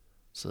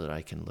so that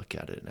I can look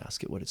at it and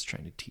ask it what it's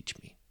trying to teach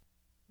me?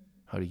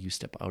 How do you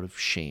step out of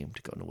shame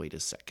to go, no, wait a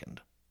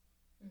second.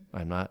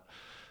 I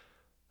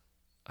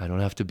don't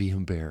have to be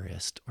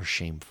embarrassed or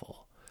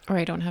shameful. Or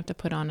I don't have to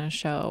put on a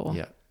show.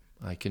 Yeah.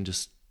 I can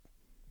just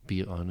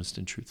be honest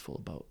and truthful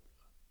about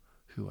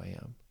who I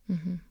am.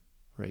 Mm-hmm.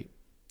 Right.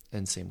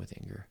 And same with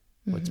anger.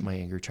 What's my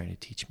anger trying to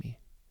teach me?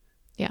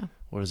 Yeah.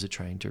 What is it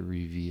trying to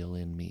reveal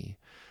in me?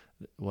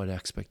 What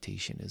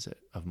expectation is it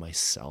of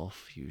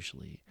myself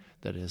usually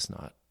that is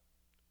not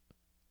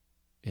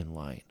in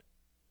line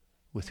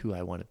with who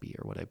I want to be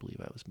or what I believe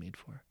I was made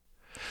for?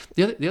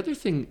 The other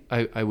thing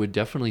I would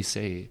definitely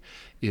say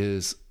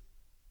is,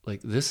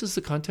 like, this is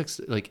the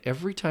context, like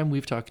every time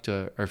we've talked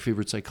to our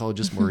favorite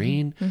psychologist,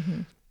 Maureen,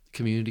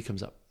 community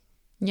comes up.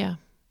 Yeah.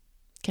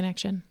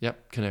 Connection.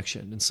 Yep.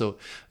 Connection. And so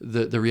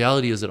the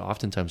reality is that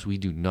oftentimes we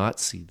do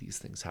not see these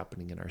things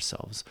happening in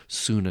ourselves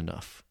soon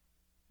enough.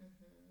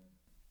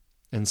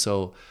 And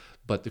so,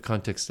 but the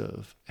context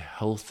of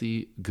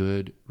healthy,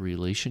 good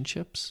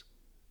relationships,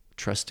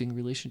 trusting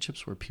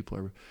relationships where people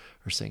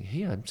are saying,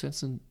 hey, I'm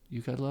sensing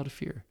you got a lot of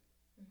fear.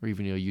 Or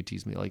even, you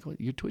tease me like, what,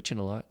 you're twitching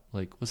a lot.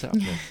 Like, what's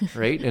happening?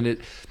 Right.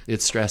 And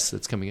it's stress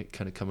that's coming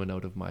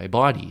out of my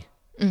body.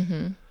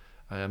 Mm-hmm.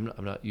 I'm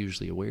not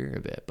usually aware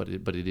of it, but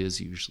it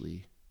is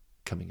usually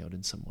coming out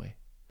in some way.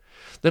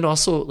 Then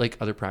also, like,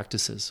 other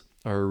practices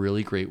are a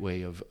really great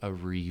way of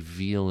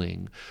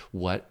revealing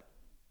what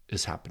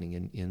is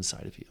happening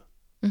inside of you.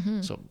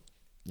 Mm-hmm. So,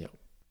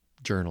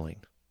 journaling,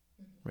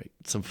 right?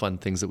 Some fun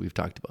things that we've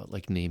talked about,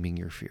 like naming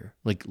your fear,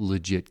 like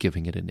legit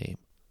giving it a name.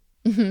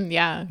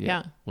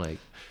 Yeah. Like,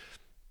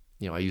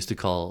 I used to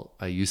call,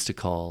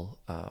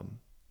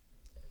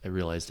 I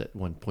realized at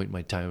one point in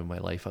my time in my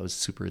life, I was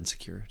super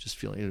insecure, just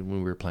feeling, when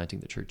we were planting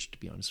the church, to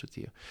be honest with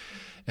you.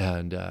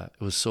 And it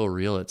was so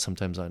real that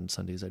sometimes on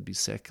Sundays I'd be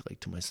sick, like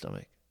to my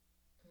stomach.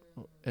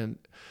 And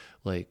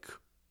like,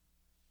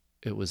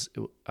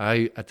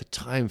 I at the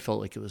time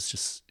felt like it was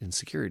just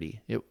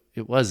insecurity.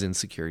 It was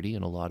insecurity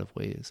in a lot of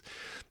ways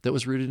that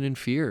was rooted in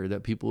fear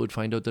that people would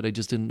find out that I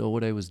just didn't know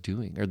what I was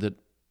doing, or that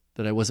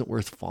I wasn't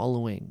worth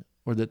following.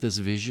 or that this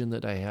vision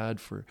that I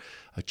had for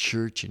a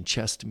church in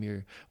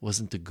Chestermere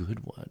wasn't a good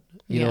one,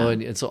 you know?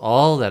 And so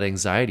all that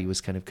anxiety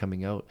was kind of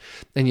coming out,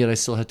 and yet I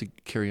still had to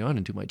carry on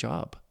and do my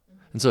job.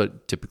 And so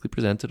it typically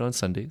presented on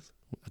Sundays.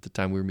 At the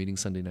time we were meeting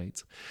Sunday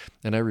nights.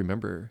 And I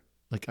remember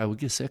like I would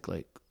get sick,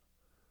 like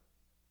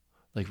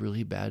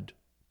really bad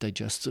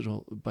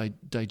digestion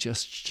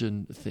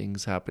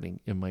things happening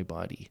in my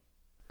body,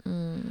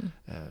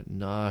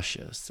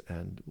 nauseous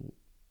and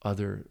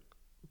other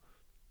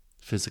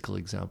physical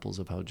examples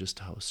of how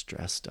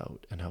stressed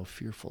out and how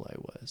fearful I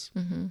was.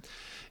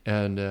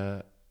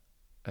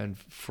 And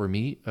for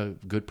me, a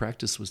good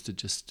practice was to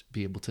just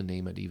be able to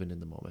name it even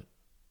in the moment.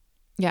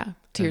 Yeah.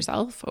 To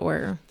yourself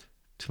or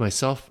to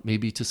myself,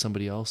 maybe to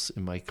somebody else.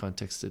 In my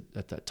context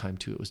at that time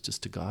too, it was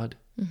just to God,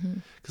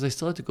 because I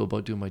still had to go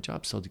about doing my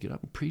job, still had to get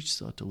up and preach,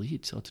 still had to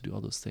lead, still had to do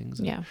all those things.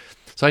 And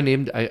so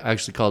I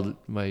actually called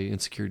my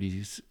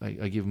insecurities,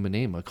 I gave them a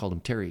name. I called him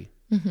Terry,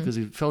 because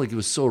it felt like it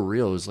was so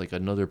real. It was like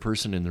another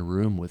person in the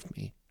room with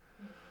me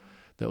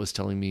that was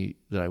telling me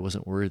that I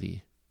wasn't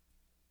worthy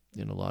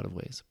in a lot of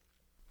ways.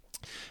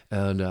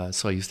 And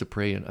so I used to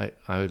pray, and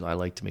I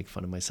like to make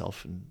fun of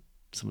myself and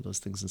some of those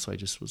things. And so I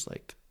just was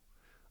like,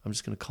 I'm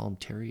just going to call him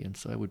Terry. And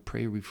so I would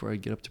pray before I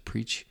get up to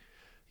preach,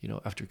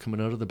 after coming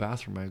out of the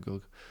bathroom, I would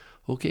go,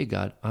 okay,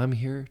 God, I'm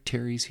here.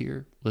 Terry's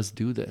here. Let's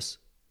do this.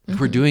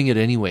 We're doing it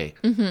anyway.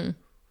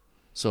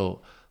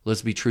 So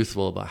let's be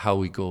truthful about how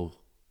we go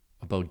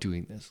about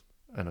doing this.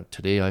 And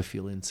today I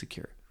feel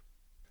insecure.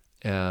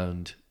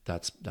 And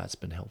that's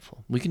been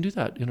helpful. We can do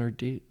that in our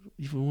day,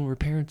 even when we're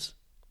parents.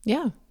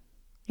 Yeah.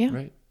 Yeah.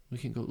 Right. We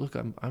can go, look,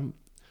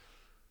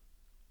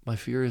 my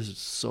fear is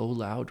so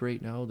loud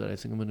right now that I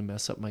think I'm going to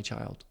mess up my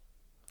child.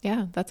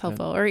 Yeah, that's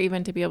helpful. Or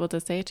even to be able to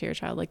say to your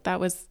child, like,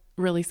 that was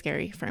really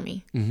scary for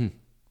me.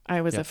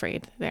 I was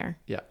afraid there.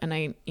 Yeah. And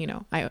I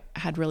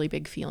had really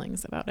big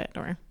feelings about it,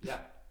 or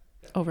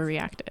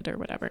overreacted or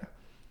whatever.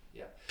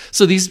 Yeah.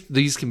 So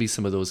these can be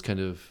some of those kind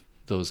of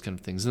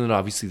things. And then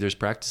obviously there's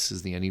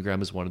practices. The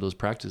Enneagram is one of those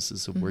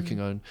practices of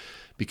working on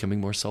becoming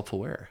more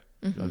self-aware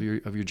of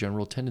your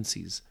general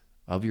tendencies,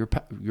 of your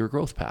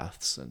growth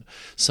paths, and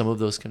some of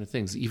those kind of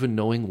things. Even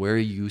knowing where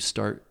you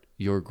start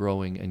your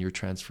growing and your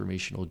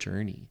transformational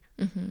journey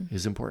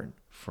is important.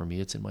 For me,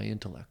 it's in my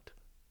intellect.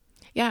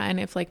 Yeah. And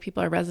if like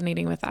people are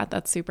resonating with that,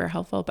 that's super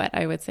helpful. But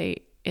I would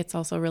say it's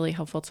also really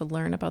helpful to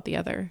learn about the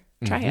other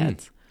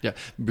triads. Yeah.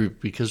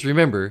 Because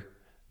remember,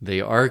 they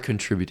are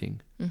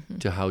contributing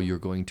to how you're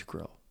going to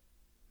grow.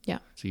 Yeah.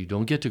 So you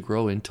don't get to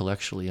grow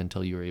intellectually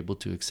until you're able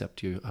to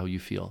accept how you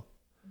feel.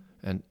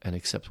 And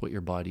accept what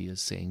your body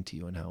is saying to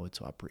you and how it's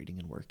operating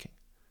and working.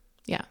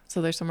 Yeah.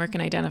 So there's some work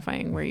in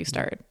identifying where you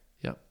start.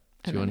 Yeah.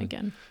 So you want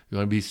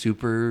to be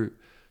super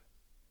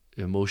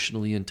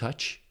emotionally in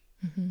touch.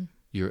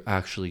 You're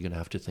actually going to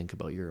have to think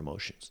about your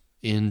emotions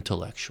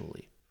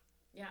intellectually.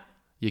 Yeah.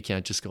 You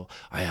can't just go,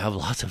 I have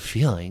lots of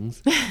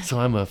feelings, so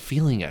I'm a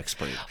feeling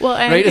expert. Well,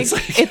 and right? I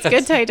think it's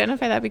good to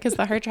identify that, because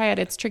the heart triad,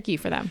 it's tricky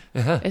for them.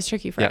 It's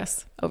tricky for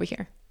us over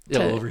here.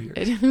 Over here.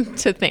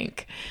 To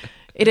think.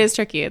 It is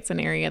tricky. It's an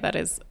area that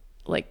is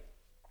like,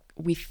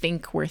 we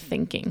think we're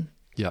thinking,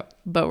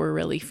 but we're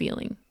really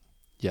feeling.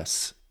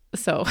 Yes.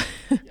 So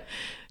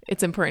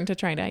it's important to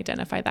try to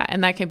identify that.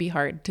 And that can be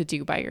hard to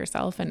do by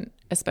yourself, and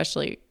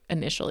especially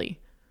initially,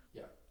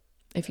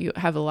 if you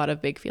have a lot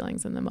of big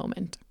feelings in the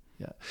moment.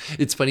 Yeah.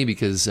 It's funny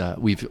because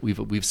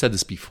we've said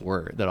this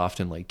before, that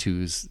often like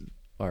twos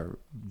are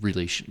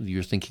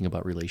you're thinking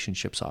about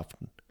relationships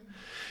often.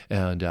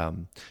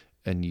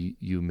 And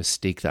you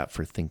mistake that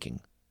for thinking.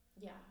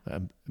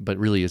 But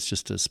really, it's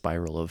just a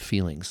spiral of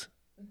feelings.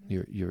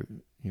 You're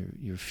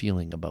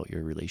feeling about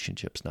your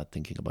relationships, not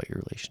thinking about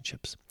your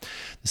relationships.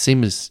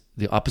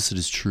 The opposite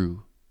is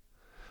true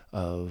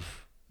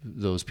of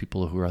those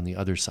people who are on the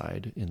other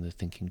side in the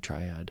thinking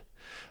triad.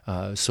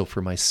 So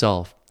for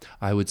myself,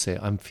 I would say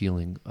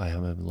I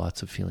have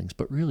lots of feelings,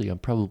 but really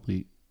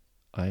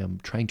I am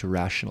trying to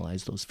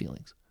rationalize those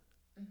feelings.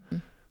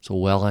 So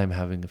while I'm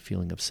having a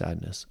feeling of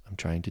sadness, I'm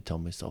trying to tell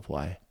myself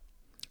why.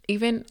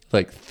 Even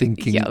like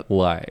thinking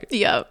why.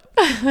 Yep.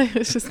 I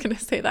was just going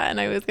to say that. And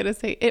I was going to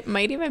say it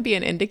might even be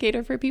an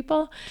indicator for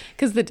people,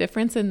 because the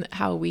difference in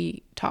how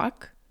we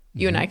talk,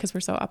 you and I, because we're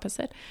so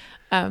opposite.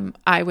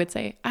 I would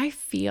say, I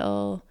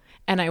feel,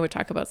 and I would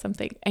talk about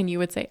something, and you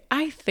would say,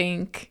 I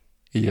think,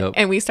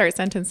 and we start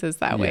sentences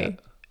that way.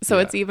 So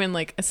it's even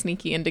like a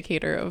sneaky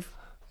indicator of.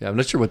 Yeah. I'm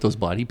not sure what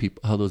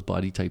how those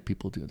body type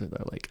people do. They're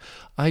like,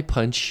 I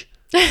punch.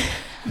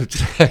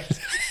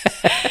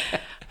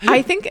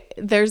 I think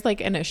there's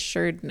like an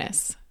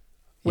assuredness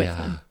with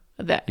them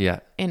that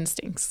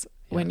instincts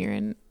when you're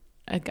in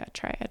a gut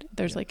triad.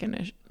 There's like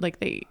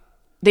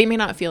they may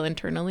not feel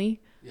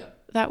internally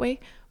that way,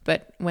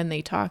 but when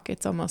they talk,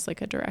 it's almost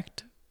like a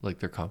direct. Like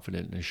they're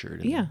confident and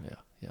assured. Yeah.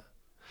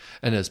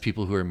 And as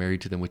people who are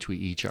married to them, which we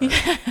each are,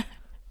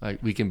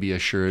 we can be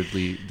assured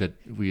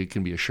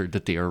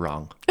that they are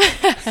wrong.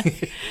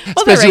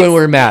 Especially when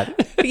we're mad.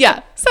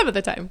 Yeah. Some of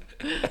the time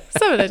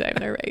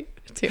they're right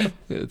too.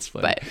 It's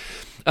funny.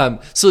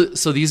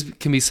 So these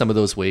can be some of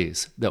those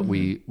ways that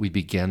we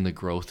begin the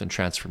growth and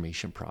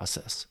transformation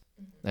process,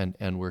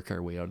 and work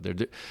our way out of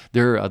there.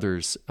 There are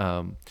others,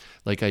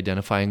 like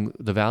identifying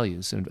the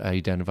values and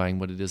identifying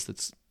what it is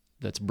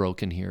that's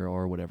broken here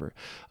or whatever.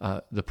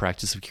 The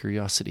practice of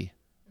curiosity.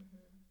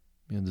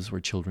 And this is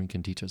where children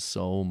can teach us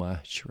so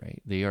much,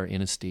 right? They are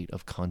in a state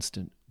of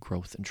constant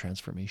growth and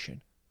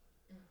transformation,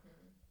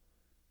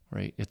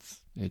 right?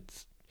 It's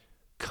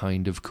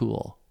kind of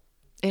cool.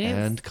 It is.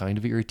 And kind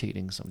of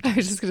irritating sometimes. I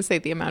was just going to say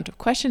the amount of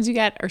questions you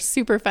get are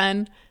super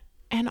fun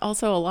and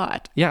also a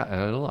lot.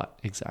 Yeah, a lot.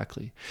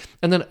 Exactly.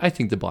 And then I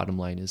think the bottom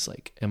line is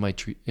like, am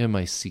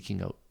I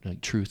seeking out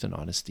like truth and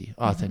honesty,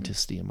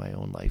 authenticity in my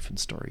own life and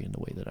story in the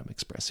way that I'm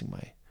expressing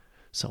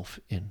myself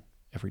in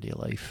everyday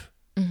life?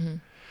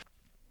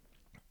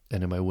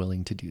 And am I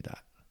willing to do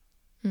that?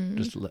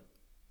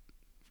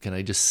 Can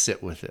I just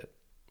sit with it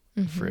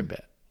for a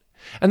bit?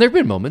 And there have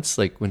been moments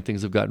like when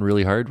things have gotten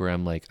really hard where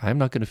I'm like, I'm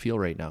not going to feel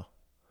right now.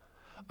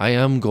 I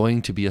am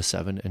going to be a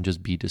 7 and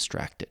just be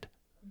distracted.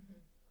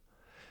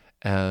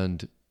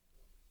 And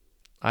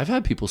I've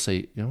had people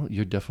say,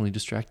 you're definitely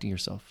distracting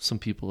yourself. Some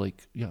people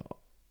like,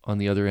 on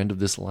the other end of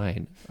this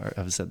line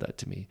have said that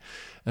to me.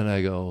 And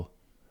I go,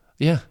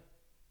 yeah,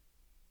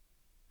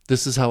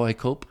 this is how I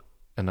cope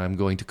and I'm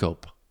going to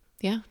cope.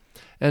 Yeah.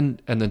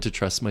 And then to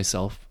trust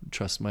myself,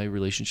 trust my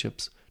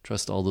relationships,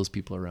 trust all those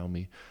people around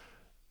me,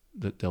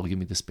 that they'll give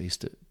me the space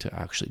to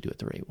actually do it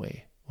the right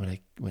way when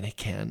I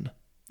can.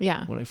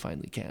 Yeah. When I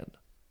finally can.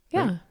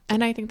 Yeah. Right?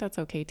 And I think that's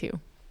okay too.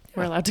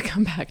 We're allowed to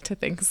come back to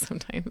things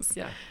sometimes.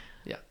 Yeah.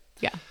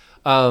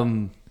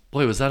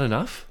 Boy, was that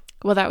enough?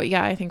 Well,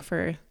 I think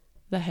for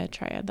the head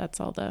triad, that's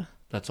all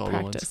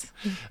practice.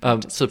 The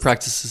ones. So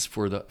practices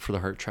for the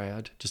heart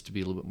triad, just to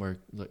be a little bit more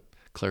like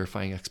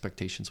clarifying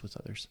expectations with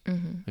others.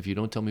 If you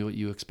don't tell me what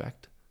you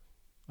expect,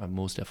 I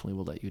most definitely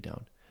will let you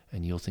down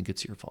and you'll think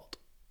it's your fault.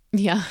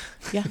 Yeah.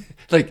 Yeah.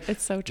 Like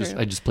it's so true.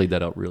 I just played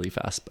that out really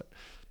fast, but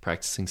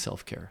practicing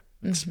self-care,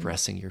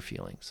 expressing your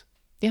feelings.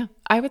 Yeah.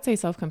 I would say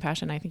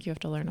self-compassion. I think you have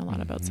to learn a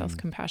lot about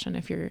self-compassion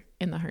if you're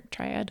in the heart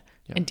triad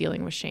and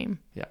dealing with shame.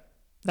 Yeah.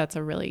 That's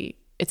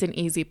it's an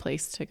easy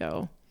place to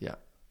go. Yeah.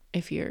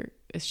 If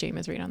shame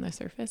is right on the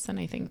surface. And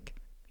I think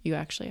you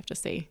actually have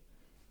to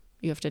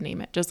you have to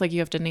name it. Just like you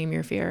have to name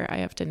your fear, I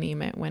have to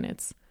name it when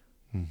it's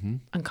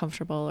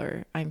uncomfortable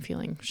or I'm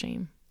feeling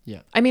shame.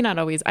 Yeah. I don't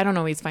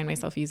always find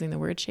myself using the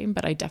word shame,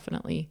 but I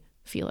definitely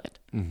feel it.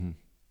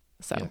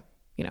 So,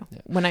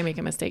 when I make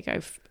a mistake,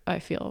 I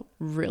feel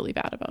really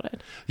bad about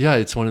it. Yeah.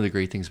 It's one of the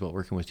great things about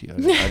working with you.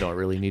 I don't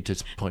really need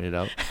to point it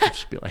out. I'll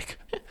just be like,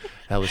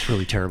 that was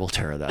really terrible,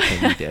 Tara, that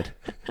thing you did.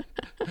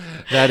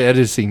 That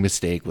editing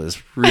mistake was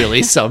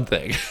really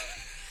something.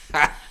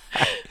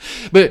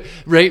 But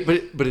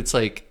it's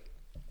like,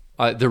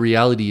 the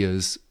reality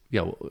is,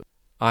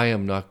 I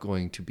am not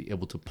going to be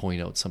able to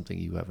point out something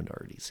you haven't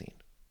already seen.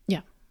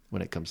 Yeah.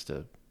 When it comes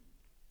to,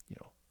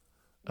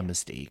 a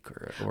mistake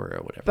or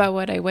whatever. But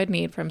what I would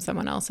need from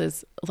someone else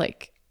is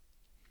like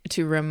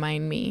to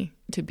remind me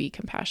to be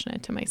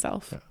compassionate to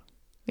myself.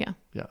 Yeah.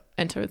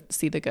 And to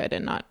see the good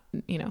and not,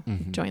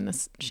 join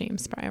this shame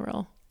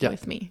spiral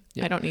with me.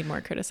 Yeah. I don't need more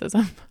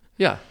criticism.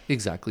 Yeah,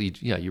 exactly.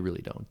 Yeah, you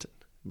really don't.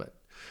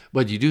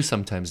 But you do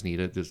sometimes need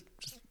it. This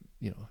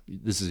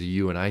is a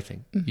you and I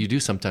thing. You do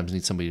sometimes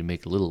need somebody to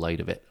make a little light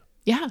of it.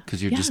 Yeah.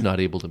 Because you're just not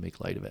able to make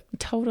light of it.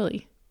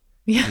 Totally.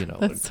 Yeah,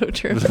 that's so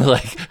true. It's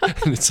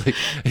like,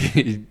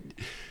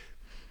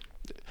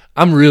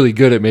 I'm really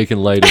good at making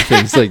light of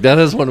things. Like that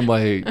is one of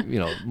my,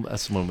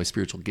 that's one of my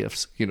spiritual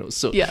gifts,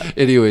 So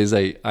anyways,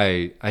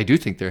 I do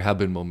think there have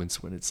been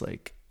moments when it's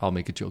like, I'll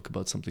make a joke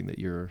about something that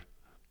you're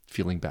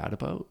feeling bad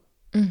about.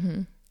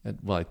 And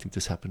I think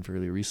this happened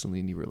fairly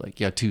recently and you were like,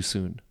 yeah, too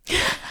soon.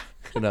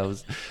 And I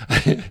was,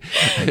 and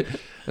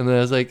then I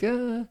was like,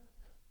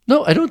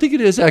 no, I don't think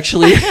it is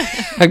actually.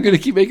 I'm going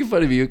to keep making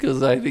fun of you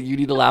because I think you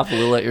need to laugh a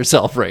little at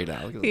yourself right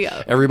now.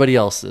 Yeah. Everybody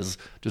else is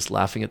just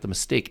laughing at the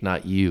mistake,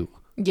 not you.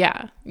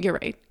 Yeah, you're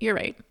right.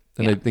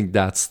 And I think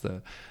that's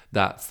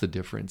the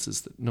difference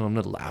is that, no, I'm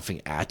not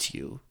laughing at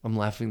you. I'm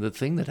laughing at the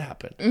thing that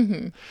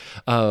happened.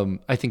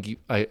 I think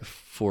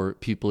for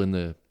people in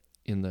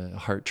the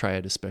heart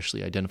triad,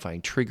 especially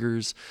identifying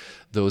triggers,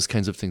 those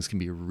kinds of things can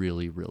be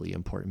really, really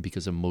important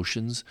because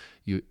emotions,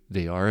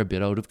 they are a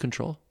bit out of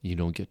control. You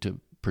don't get to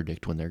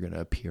predict when they're going to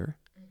appear.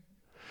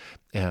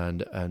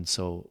 And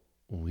so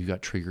when we've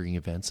got triggering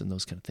events and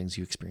those kind of things,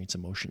 you experience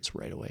emotions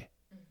right away.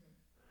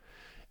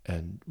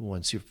 And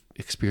once you're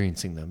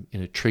experiencing them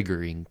in a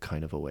triggering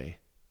kind of a way,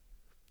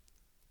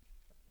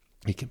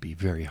 it can be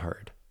very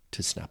hard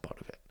to snap out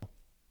of it.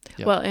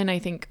 Yeah. Well, and I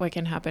think what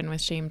can happen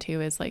with shame too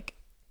is like,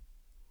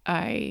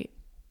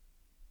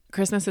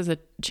 Christmas is a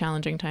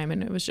challenging time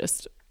and it was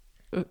just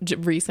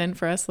recent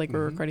for us. Like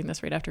we're recording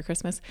this right after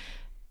Christmas.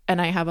 And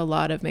I have a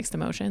lot of mixed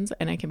emotions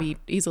and I can be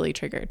easily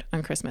triggered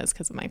on Christmas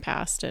because of my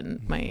past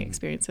and my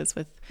experiences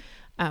with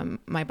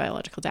my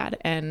biological dad.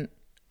 And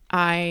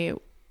I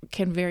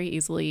can very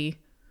easily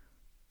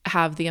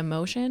have the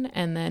emotion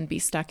and then be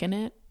stuck in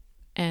it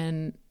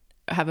and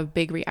have a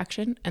big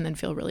reaction and then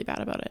feel really bad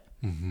about it.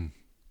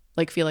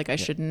 Like feel like I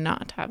should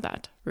not have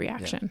that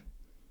reaction.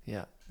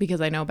 Yeah.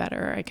 Because I know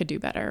better, or I could do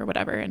better or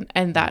whatever.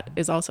 And that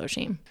is also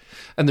shame.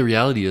 And the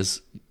reality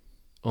is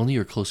only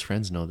your close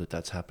friends know that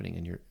that's happening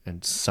in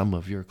and some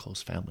of your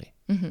close family.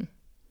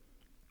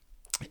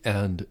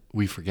 And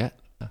we forget.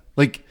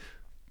 Like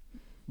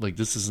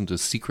this isn't a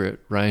secret.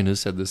 Ryan has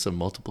said this on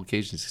multiple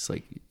occasions. He's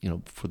like,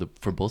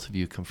 for both of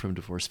you come from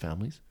divorced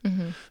families.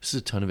 There's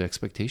a ton of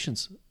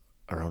expectations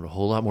around a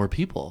whole lot more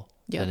people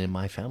than in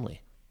my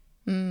family.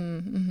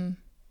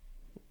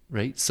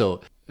 Right?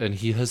 So, and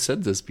he has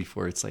said this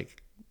before. It's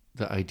like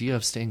the idea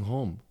of staying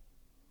home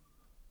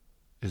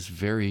is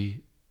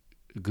very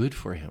good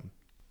for him.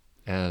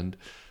 And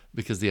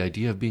because the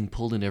idea of being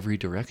pulled in every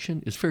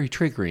direction is very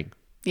triggering.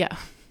 Yeah.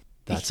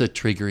 That's a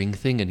triggering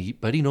thing,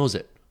 but he knows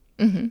it.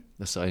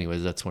 So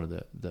anyways, that's one of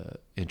the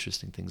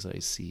interesting things that I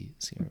see.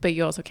 But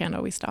you also can't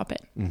always stop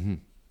it.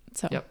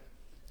 So. Yep.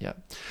 Yeah.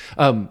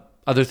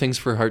 Other things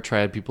for Heart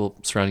Triad people: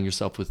 surrounding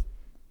yourself with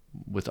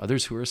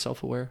others who are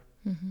self-aware,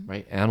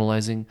 right?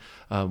 Analyzing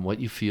what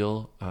you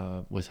feel,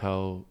 with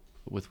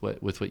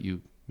what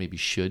you maybe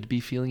should be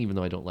feeling, even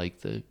though I don't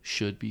like the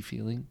should be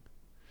feeling.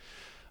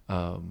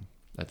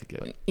 I think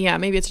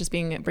maybe it's just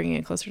bringing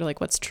it closer to like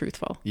what's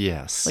truthful.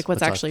 Yes. Like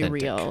what's actually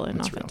authentic, real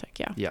and authentic.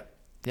 Real. Yeah.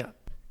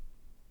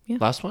 Yeah.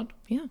 Last one?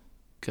 Yeah.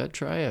 Gut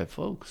Triad,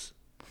 folks.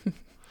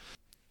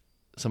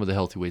 Some of the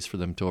healthy ways for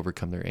them to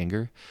overcome their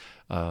anger.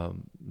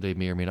 They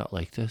may or may not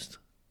like this,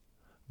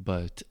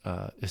 but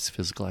it's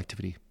physical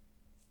activity.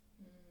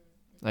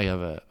 I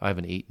have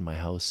an 8 in my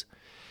house,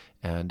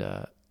 and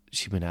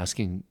she's been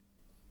asking.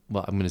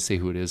 Well, I'm going to say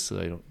who it is so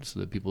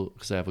that people,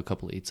 because I have a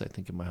couple 8s I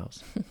think in my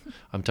house.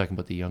 I'm talking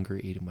about the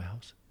younger 8 in my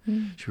house.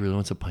 She really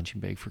wants a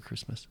punching bag for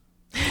Christmas.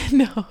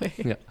 No way.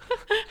 Yeah.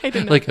 I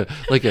didn't know.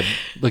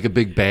 like a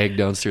big bag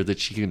downstairs that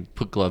she can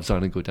put gloves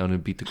on and go down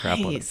and beat the crap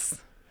out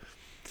of.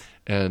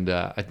 And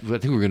I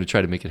think we're going to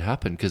try to make it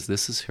happen, because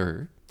this is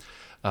her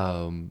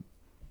trying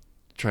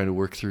to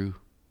work through,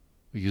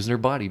 using her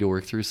body to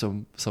work through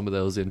some of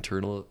those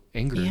internal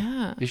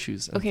anger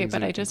issues. Okay,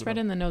 but I just read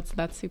in the notes,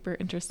 that's super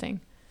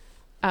interesting.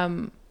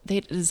 They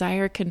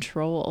desire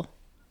control,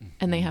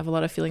 and they have a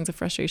lot of feelings of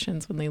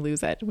frustrations when they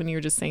lose it. When you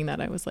were just saying that,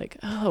 I was like,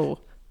 oh,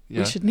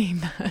 we should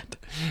name that.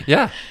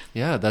 Yeah,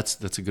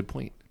 that's a good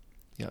point.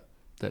 Yeah,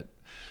 that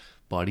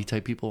body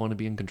type people want to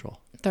be in control.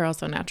 They're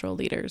also natural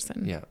leaders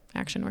and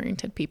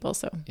action-oriented people.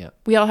 So yeah,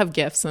 we all have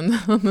gifts on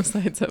the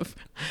sides of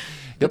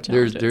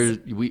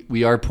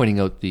we are pointing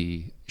out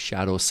the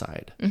shadow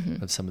side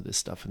of some of this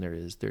stuff, and there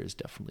is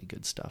definitely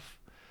good stuff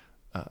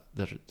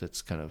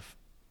that's kind of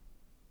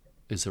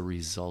is a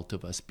result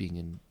of us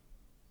being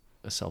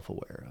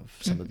self-aware of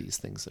some of these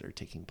things that are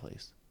taking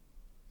place.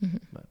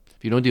 But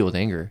if you don't deal with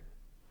anger,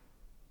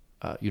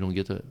 you don't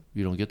get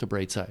the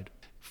bright side.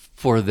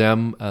 For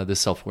them, the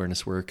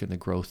self-awareness work and the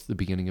growth, the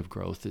beginning of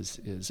growth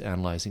is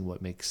analyzing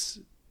what makes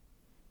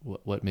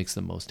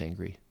them most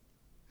angry.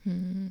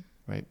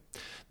 Right?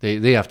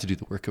 They have to do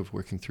the work of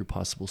working through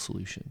possible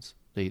solutions.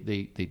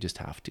 They just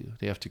have to.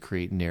 They have to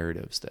create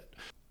narratives that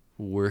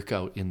work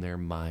out in their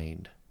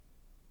mind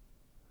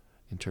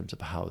in terms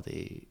of how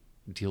they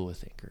deal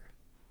with anger.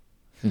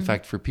 In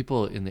fact, for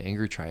people in the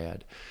anger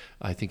triad,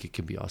 I think it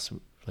can be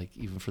awesome, like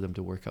even for them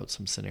to work out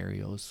some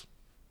scenarios,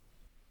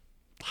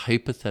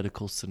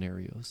 hypothetical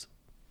scenarios.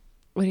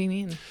 What do you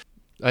mean?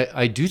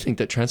 I do think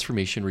that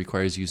transformation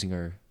requires using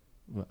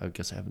I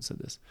guess I haven't said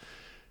this.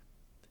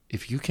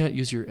 If you can't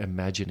use your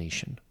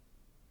imagination,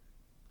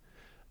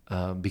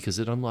 because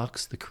it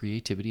unlocks the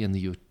creativity and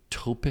the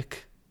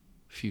utopic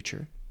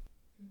future,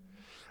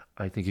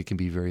 I think it can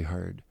be very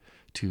hard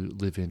to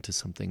live into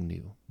something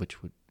new, which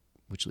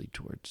lead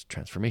towards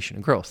transformation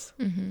and growth.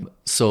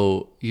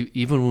 So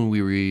even when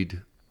we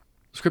read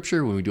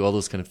scripture, when we do all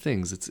those kind of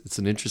things, it's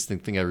an interesting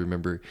thing. I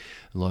remember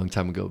a long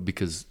time ago,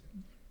 because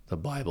the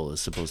Bible is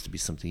supposed to be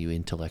something you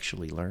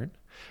intellectually learn.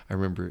 I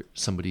remember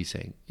somebody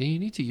saying, you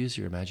need to use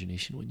your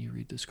imagination when you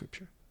read the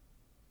scripture.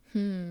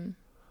 And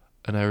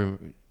I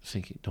remember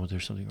thinking, no,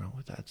 there's something wrong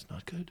with that. It's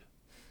not good.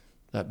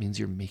 That means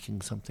you're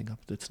making something up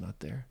that's not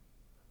there.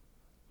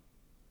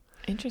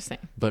 Interesting.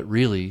 But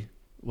really,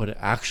 what it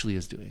actually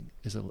is doing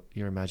is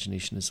your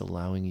imagination is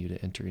allowing you to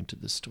enter into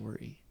the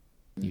story.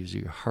 Use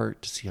your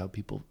heart to see how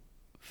people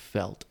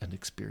felt and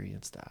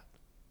experienced that.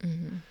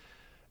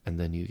 And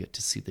then you get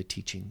to see the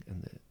teaching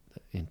and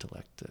the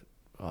intellect that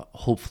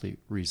hopefully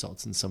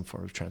results in some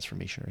form of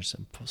transformation or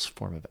some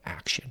form of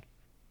action,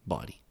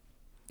 body.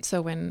 So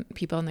when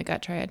people in the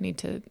gut triad need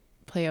to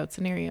play out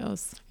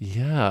scenarios.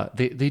 Yeah,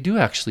 they do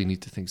actually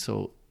need to think,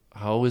 so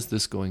how is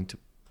this going to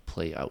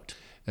play out?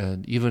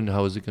 And even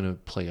how is it going to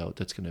play out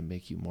that's going to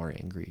make you more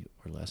angry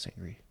or less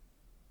angry?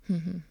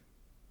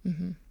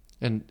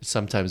 And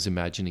sometimes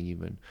imagining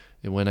even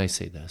when I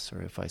say this,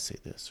 or if I say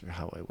this, or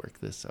how I work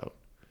this out,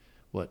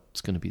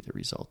 what's going to be the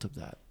result of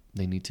that.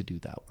 They need to do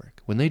that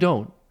work. When they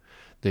don't,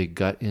 they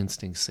gut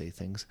instincts say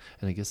things,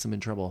 and it gets them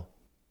in trouble.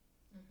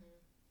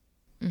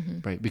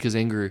 Right? Because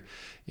anger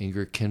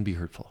can be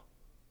hurtful.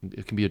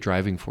 It can be a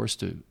driving force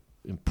to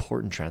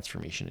important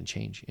transformation and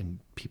change in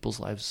people's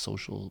lives,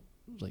 social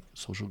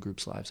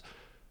groups' lives,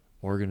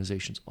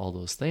 organizations, all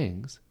those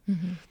things.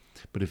 Mm-hmm.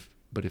 But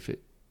if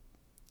it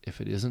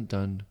isn't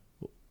done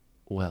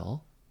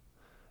well,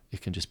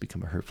 it can just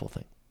become a hurtful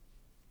thing,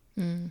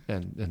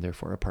 and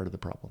therefore a part of the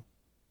problem,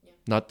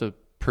 not the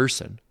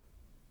person,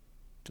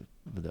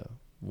 the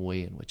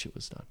way in which it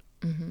was done.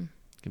 Mm-hmm.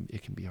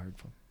 It can be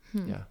hurtful.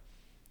 Yeah.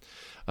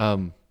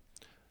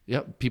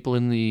 People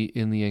in the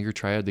anger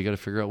triad, they got to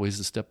figure out ways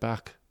to step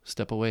back,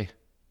 step away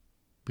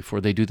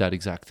before they do that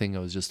exact thing I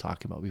was just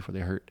talking about, before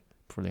they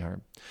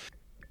harm.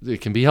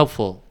 It can be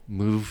helpful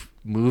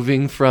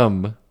moving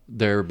from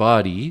their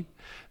body.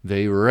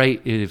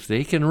 If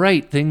they can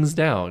write things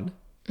down.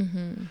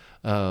 Mm-hmm.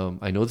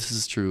 I know this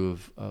is true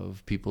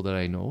of people that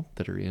I know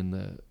that are in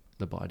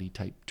the body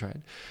type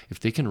triad. If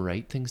they can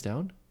write things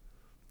down,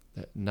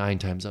 9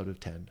 times out of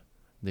 10,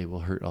 they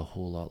will hurt a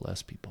whole lot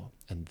less people,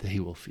 and they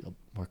will feel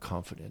more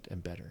confident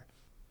and better.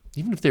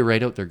 Even if they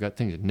write out their gut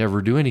things,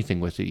 never do anything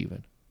with it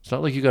even. It's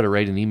not like you got to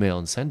write an email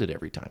and send it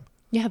every time.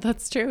 Yeah,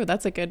 that's true.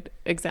 That's a good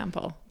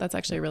example. That's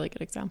actually a really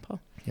good example.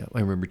 Yeah,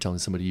 I remember telling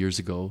somebody years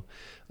ago,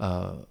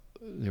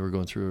 they were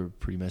going through a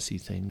pretty messy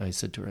thing. I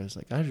said to her, I was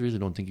like, I really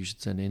don't think you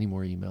should send any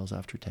more emails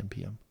after 10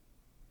 p.m.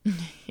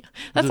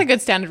 That's a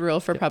good standard rule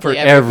for probably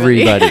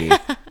everybody.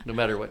 No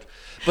matter what.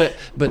 But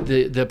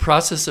the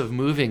process of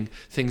moving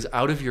things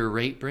out of your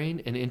right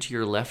brain and into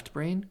your left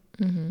brain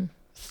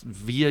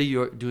via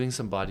your doing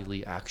some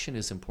bodily action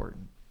is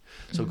important.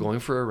 So going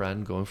for a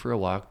run, going for a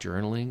walk,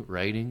 journaling,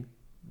 writing,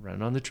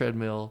 running on the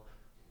treadmill.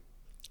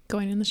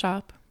 Going in the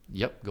shop.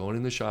 Yep, going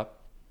in the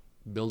shop,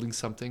 building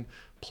something,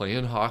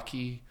 playing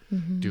hockey,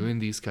 doing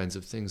these kinds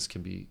of things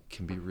can be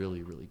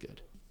really, really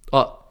good.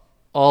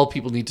 All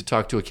people need to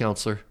talk to a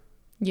counselor.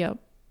 Yep.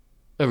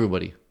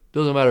 Everybody.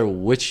 Doesn't matter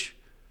which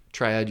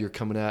triad you're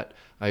coming at.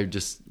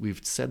 We've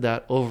said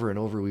that over and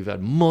over. We've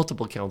had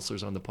multiple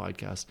counselors on the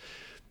podcast.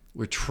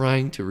 We're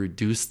trying to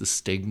reduce the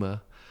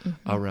stigma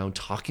around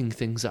talking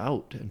things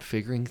out and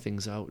figuring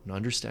things out and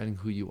understanding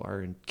who you are.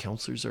 And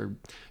counselors are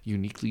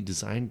uniquely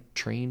designed,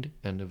 trained,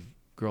 and have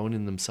grown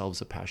in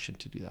themselves a passion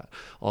to do that.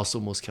 Also,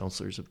 most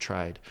counselors have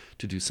tried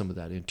to do some of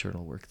that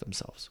internal work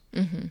themselves.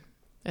 Mm-hmm.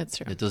 That's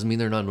true. It doesn't mean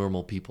they're not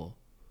normal people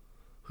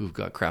who've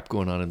got crap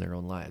going on in their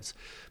own lives,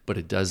 but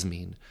it does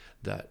mean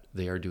that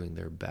they are doing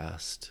their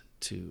best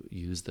to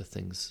use the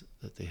things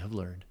that they have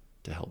learned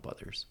to help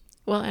others.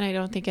 Well, and I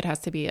don't think it has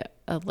to be a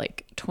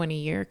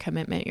 20-year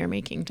commitment you're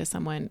making to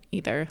someone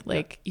either.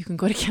 You can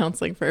go to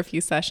counseling for a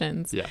few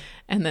sessions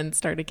and then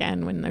start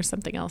again when there's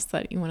something else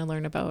that you want to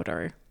learn about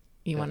or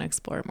you want to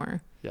explore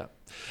more. Yeah.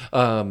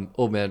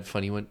 Oh man,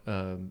 funny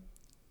one.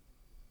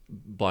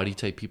 Body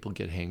type people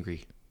get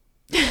hangry.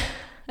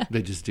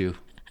 They just do.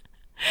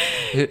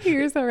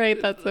 You're so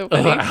right. That's so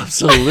funny.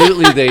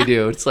 Absolutely they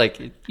do. It's like,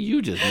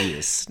 you just need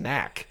a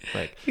snack.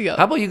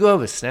 How about you go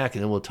have a snack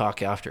and then we'll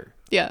talk after?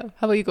 Yeah.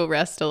 How about you go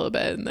rest a little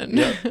bit and then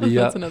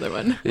that's another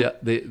one. Yeah.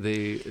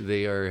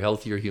 They are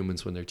healthier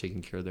humans when they're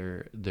taking care of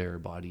their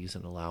bodies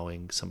and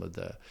allowing some of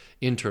the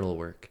internal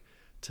work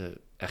to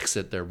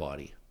exit their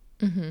body.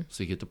 Mm-hmm.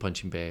 So you get the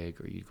punching bag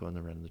or you go on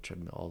the run on the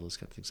treadmill, all those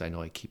kind of things. I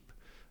know I keep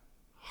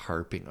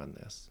harping on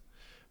this,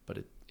 but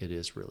it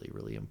is really,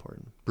 really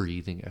important.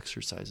 Breathing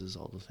exercises,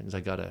 all those things.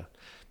 I got an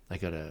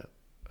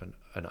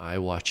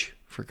iWatch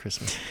for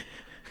Christmas.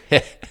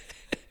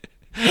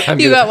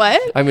 Got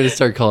what? I'm going to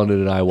start calling it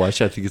an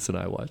iWatch. I think it's an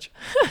iWatch.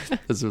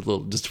 That's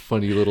just a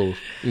funny little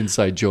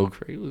inside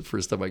joke. Right? The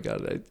first time I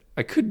got it,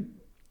 I could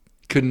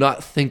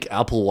not think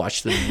Apple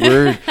Watch. The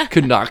word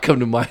could not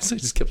come to mind. So I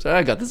just kept saying,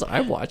 I got this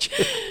iWatch.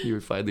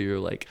 You're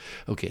like,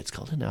 okay, it's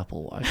called an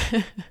Apple Watch.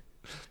 I'm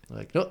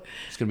like, no,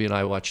 it's going to be an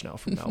iWatch now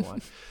from now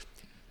on.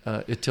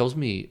 It tells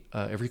me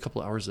every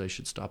couple of hours that I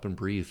should stop and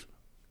breathe.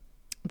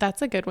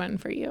 That's a good one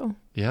for you.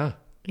 Yeah.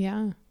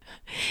 Yeah.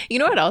 You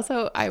know what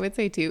also I would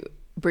say too?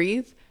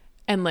 Breathe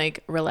and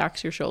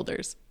relax your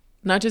shoulders.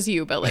 Not just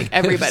you, but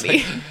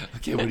everybody.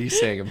 Okay, what are you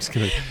saying? I'm just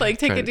going to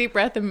take a deep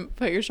breath and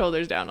put your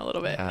shoulders down a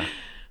little bit.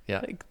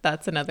 Yeah.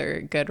 That's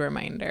another good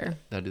reminder.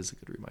 That is a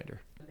good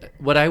reminder.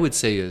 What I would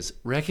say is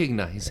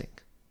recognizing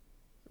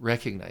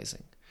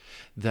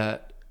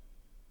that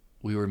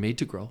we were made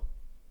to grow,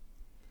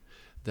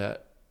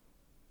 that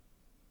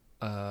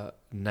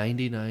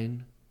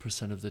 99%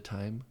 of the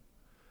time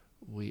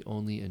we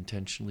only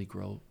intentionally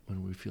grow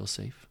when we feel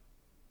safe.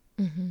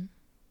 Mm-hmm.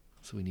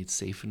 So we need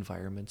safe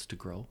environments to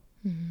grow.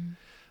 Mm-hmm.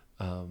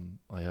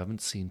 I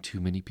haven't seen too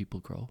many people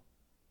grow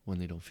when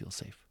they don't feel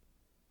safe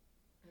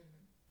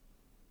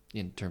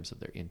in terms of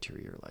their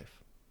interior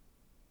life.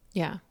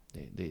 Yeah.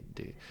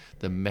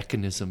 The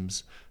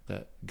mechanisms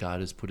that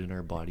God has put in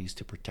our bodies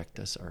to protect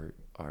us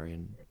are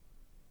in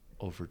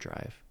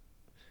overdrive.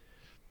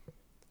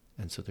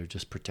 And so they're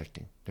just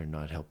protecting. They're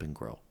not helping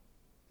grow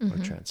or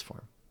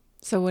transform.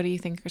 So what do you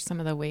think are some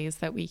of the ways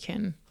that we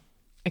can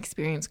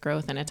experience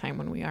growth in a time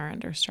when we are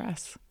under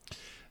stress?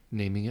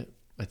 Naming it.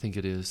 I think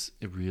it is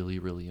really,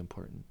 really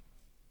important.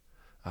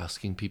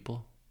 Asking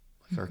people,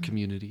 our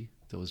community,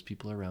 those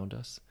people around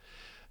us,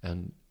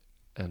 and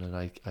And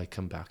then I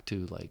come back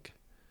to like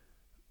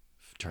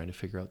trying to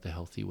figure out the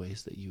healthy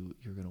ways that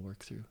you're going to work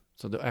through.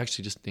 So I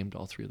actually just named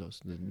all three of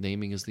those. The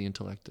naming is the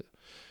intellect,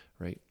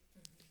 right?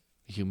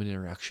 Human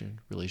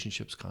interaction,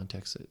 relationships,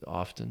 context,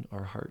 often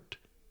our heart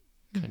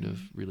kind of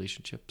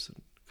relationships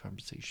and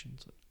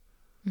conversations.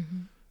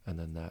 And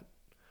then that,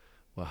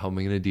 well, how am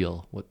I going to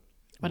deal? What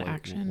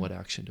action? What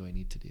action do I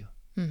need to do?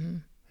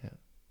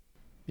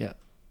 Yeah.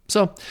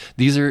 So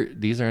these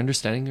are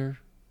understanding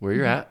where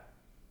you're at,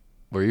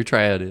 where your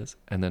triad is,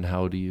 and then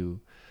how do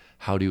you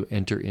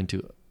enter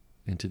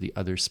into the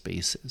other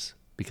spaces,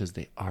 because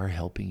they are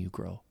helping you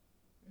grow.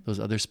 Those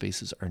other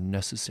spaces are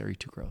necessary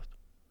to growth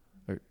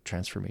or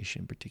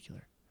transformation in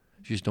particular.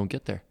 You just don't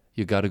get there.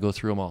 You got to go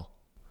through them all.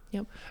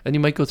 Yep. And you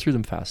might go through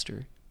them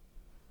faster,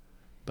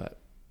 but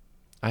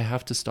I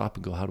have to stop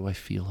and go, how do I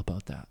feel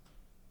about that?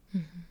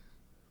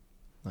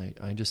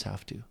 I just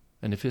have to.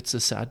 And if it's a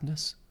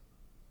sadness,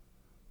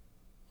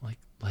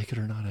 like it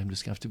or not, I'm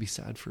just gonna have to be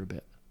sad for a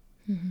bit.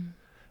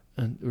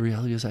 And the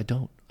reality is I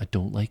don't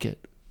like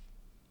it.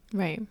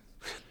 Right.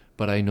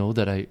 But I know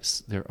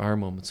that there are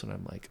moments when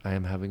I'm like, I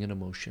am having an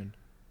emotion.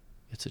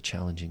 It's a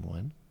challenging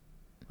one.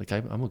 Like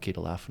I'm okay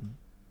to laugh, and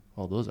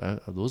all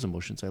those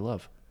emotions I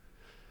love.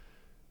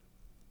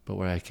 But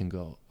where I can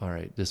go, all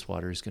right, this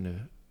water is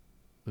gonna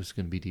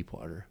be deep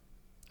water,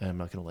 and I'm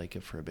not gonna like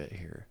it for a bit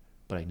here,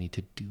 but I need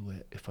to do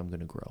it if I'm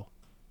gonna grow.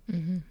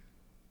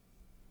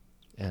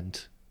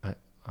 And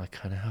I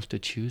kind of have to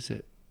choose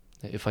it.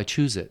 If I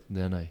choose it,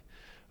 then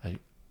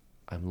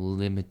I'm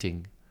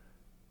limiting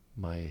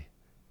my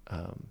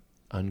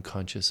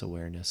unconscious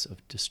awareness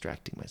of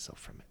distracting myself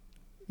from it.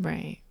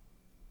 Right.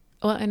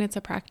 Well, and it's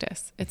a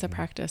practice. It's a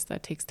practice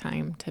that takes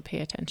time to pay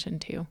attention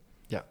to.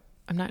 Yeah.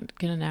 I'm not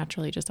going to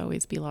naturally just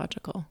always be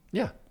logical.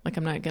 Yeah. Like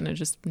I'm not going to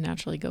just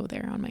naturally go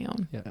there on my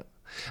own. Yeah.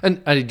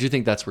 And I do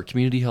think that's where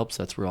community helps.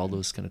 That's where all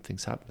those kind of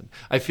things happen.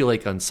 I feel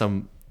like in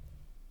some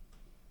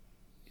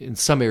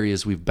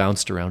areas we've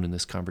bounced around in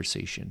this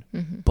conversation,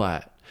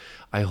 but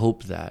I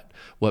hope that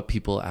what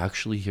people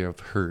actually have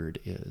heard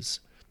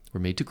is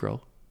we're made to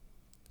grow,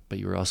 but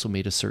you were also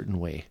made a certain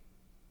way.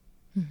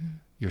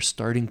 Your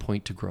starting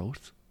point to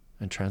growth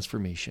and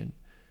transformation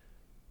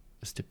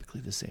is typically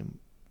the same.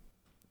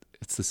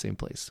 It's the same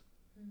place.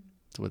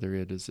 So whether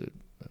it is a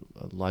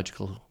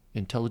logical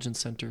intelligence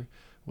center,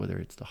 whether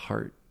it's the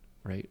heart,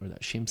 right, or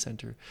that shame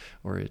center,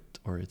 or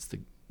it's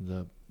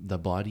the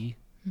body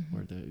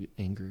or the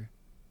anger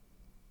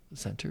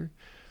center,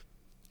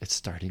 it's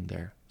starting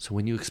there. So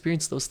when you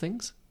experience those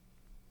things,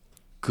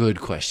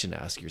 good question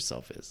to ask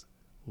yourself is,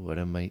 what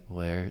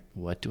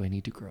do I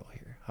need to grow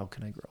here? How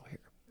can I grow here?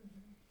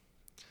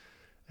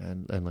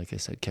 And like I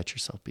said, catch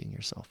yourself being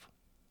yourself.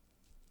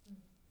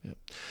 Yeah.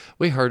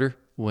 Way harder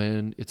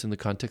when it's in the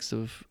context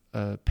of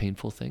a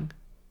painful thing.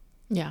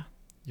 Yeah.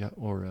 Yeah.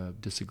 Or a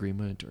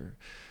disagreement or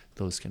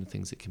those kind of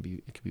things. It can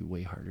be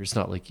way harder. It's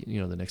not like,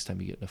 the next time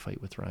you get in a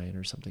fight with Ryan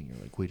or something,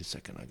 you're like, wait a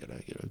second, I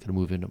gotta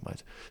move into my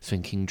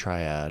thinking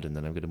triad, and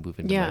then I'm gonna move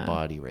into my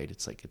body, right?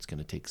 It's like, it's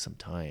gonna take some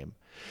time.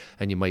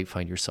 And you might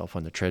find yourself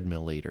on the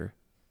treadmill later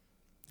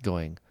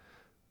going,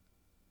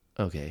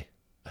 okay,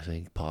 I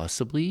think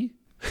possibly.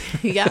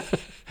 Yeah.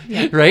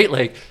 Right?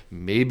 Like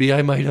maybe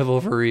I might have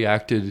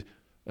overreacted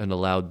and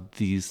allowed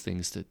these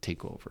things to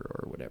take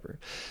over or whatever.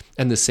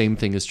 And the same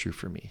thing is true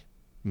for me.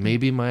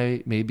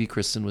 Maybe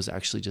Kristen was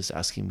actually just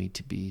asking me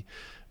to be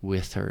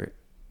with her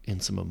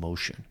in some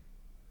emotion.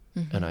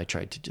 And I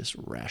tried to just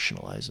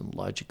rationalize and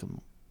logic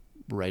them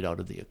right out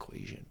of the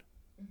equation.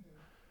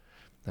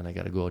 Then I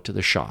got to go out to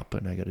the shop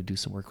and I got to do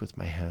some work with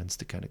my hands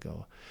to kind of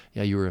go,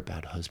 yeah, you were a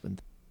bad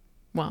husband.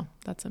 Well,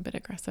 that's a bit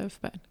aggressive,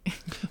 but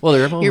well,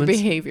 there are moments, your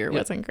behavior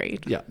wasn't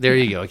great. Yeah, there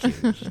you go. Okay,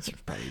 that's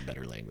probably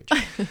better language.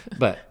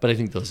 But I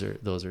think those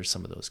are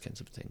some of those kinds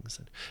of things.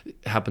 It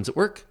happens at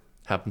work,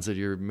 happens at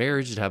your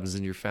marriage, it happens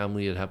in your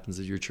family, it happens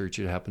at your church,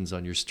 it happens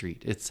on your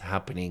street. It's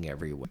happening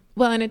everywhere.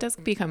 Well, and it does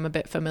become a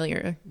bit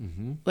familiar.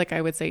 Like I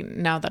would say,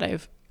 now that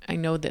I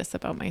know this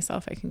about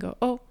myself, I can go,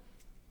 oh,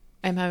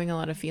 I'm having a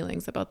lot of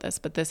feelings about this,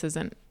 but this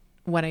isn't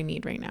what I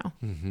need right now.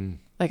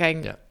 Like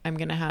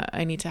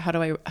how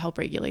do I help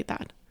regulate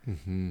that?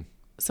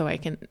 So I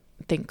can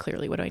think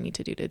clearly, what do I need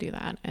to do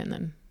that? And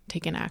then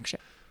take an action.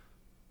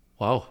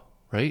 Wow.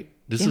 Right.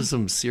 This is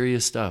some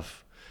serious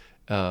stuff.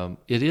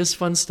 It is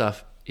fun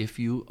stuff if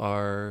you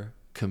are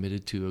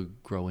committed to a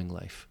growing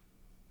life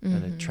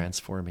and a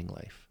transforming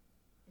life.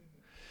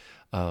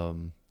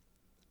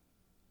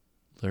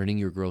 Learning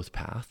your growth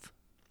path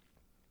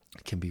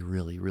can be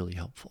really, really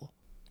helpful.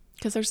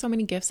 Because there's so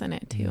many gifts in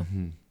it too.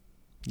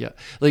 Yeah.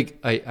 Like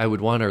I would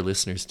want our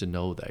listeners to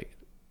know that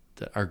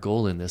our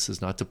goal in this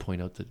is not to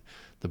point out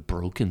the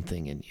broken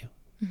thing in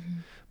you,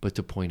 but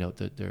to point out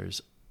that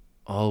there's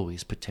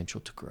always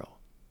potential to grow.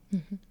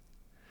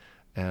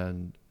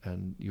 And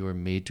you are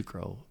made to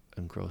grow,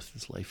 and growth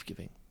is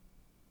life-giving.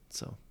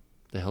 So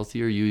the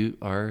healthier you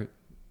are,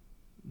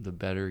 the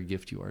better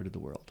gift you are to the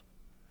world.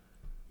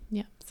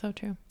 Yeah, so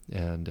true.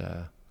 And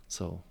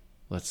so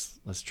let's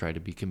try to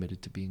be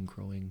committed to being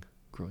growing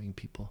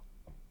people.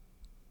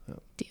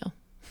 Deal.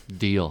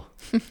 Deal.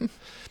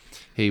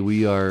 Hey,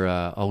 we are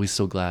always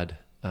so glad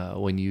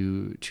when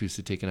you choose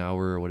to take an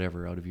hour or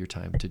whatever out of your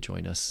time to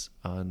join us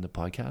on the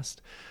podcast.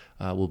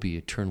 We'll be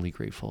eternally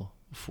grateful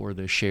for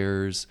the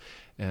shares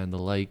and the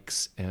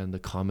likes and the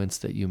comments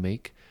that you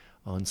make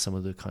on some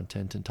of the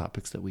content and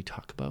topics that we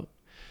talk about.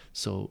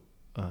 So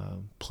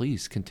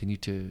please continue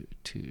to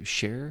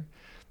share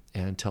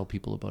and tell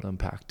people about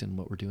Unpacked and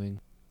what we're doing.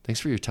 Thanks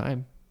for your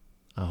time.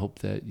 I hope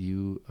that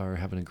you are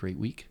having a great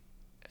week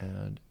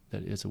and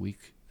that it's a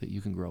week that you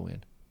can grow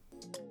in.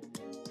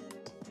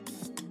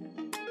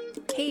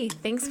 Hey,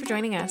 thanks for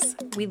joining us.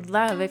 We'd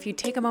love if you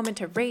take a moment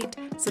to rate,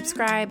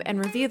 subscribe,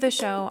 and review the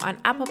show on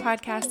Apple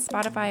Podcasts,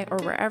 Spotify, or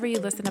wherever you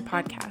listen to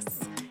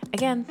podcasts.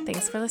 Again,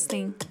 thanks for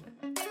listening.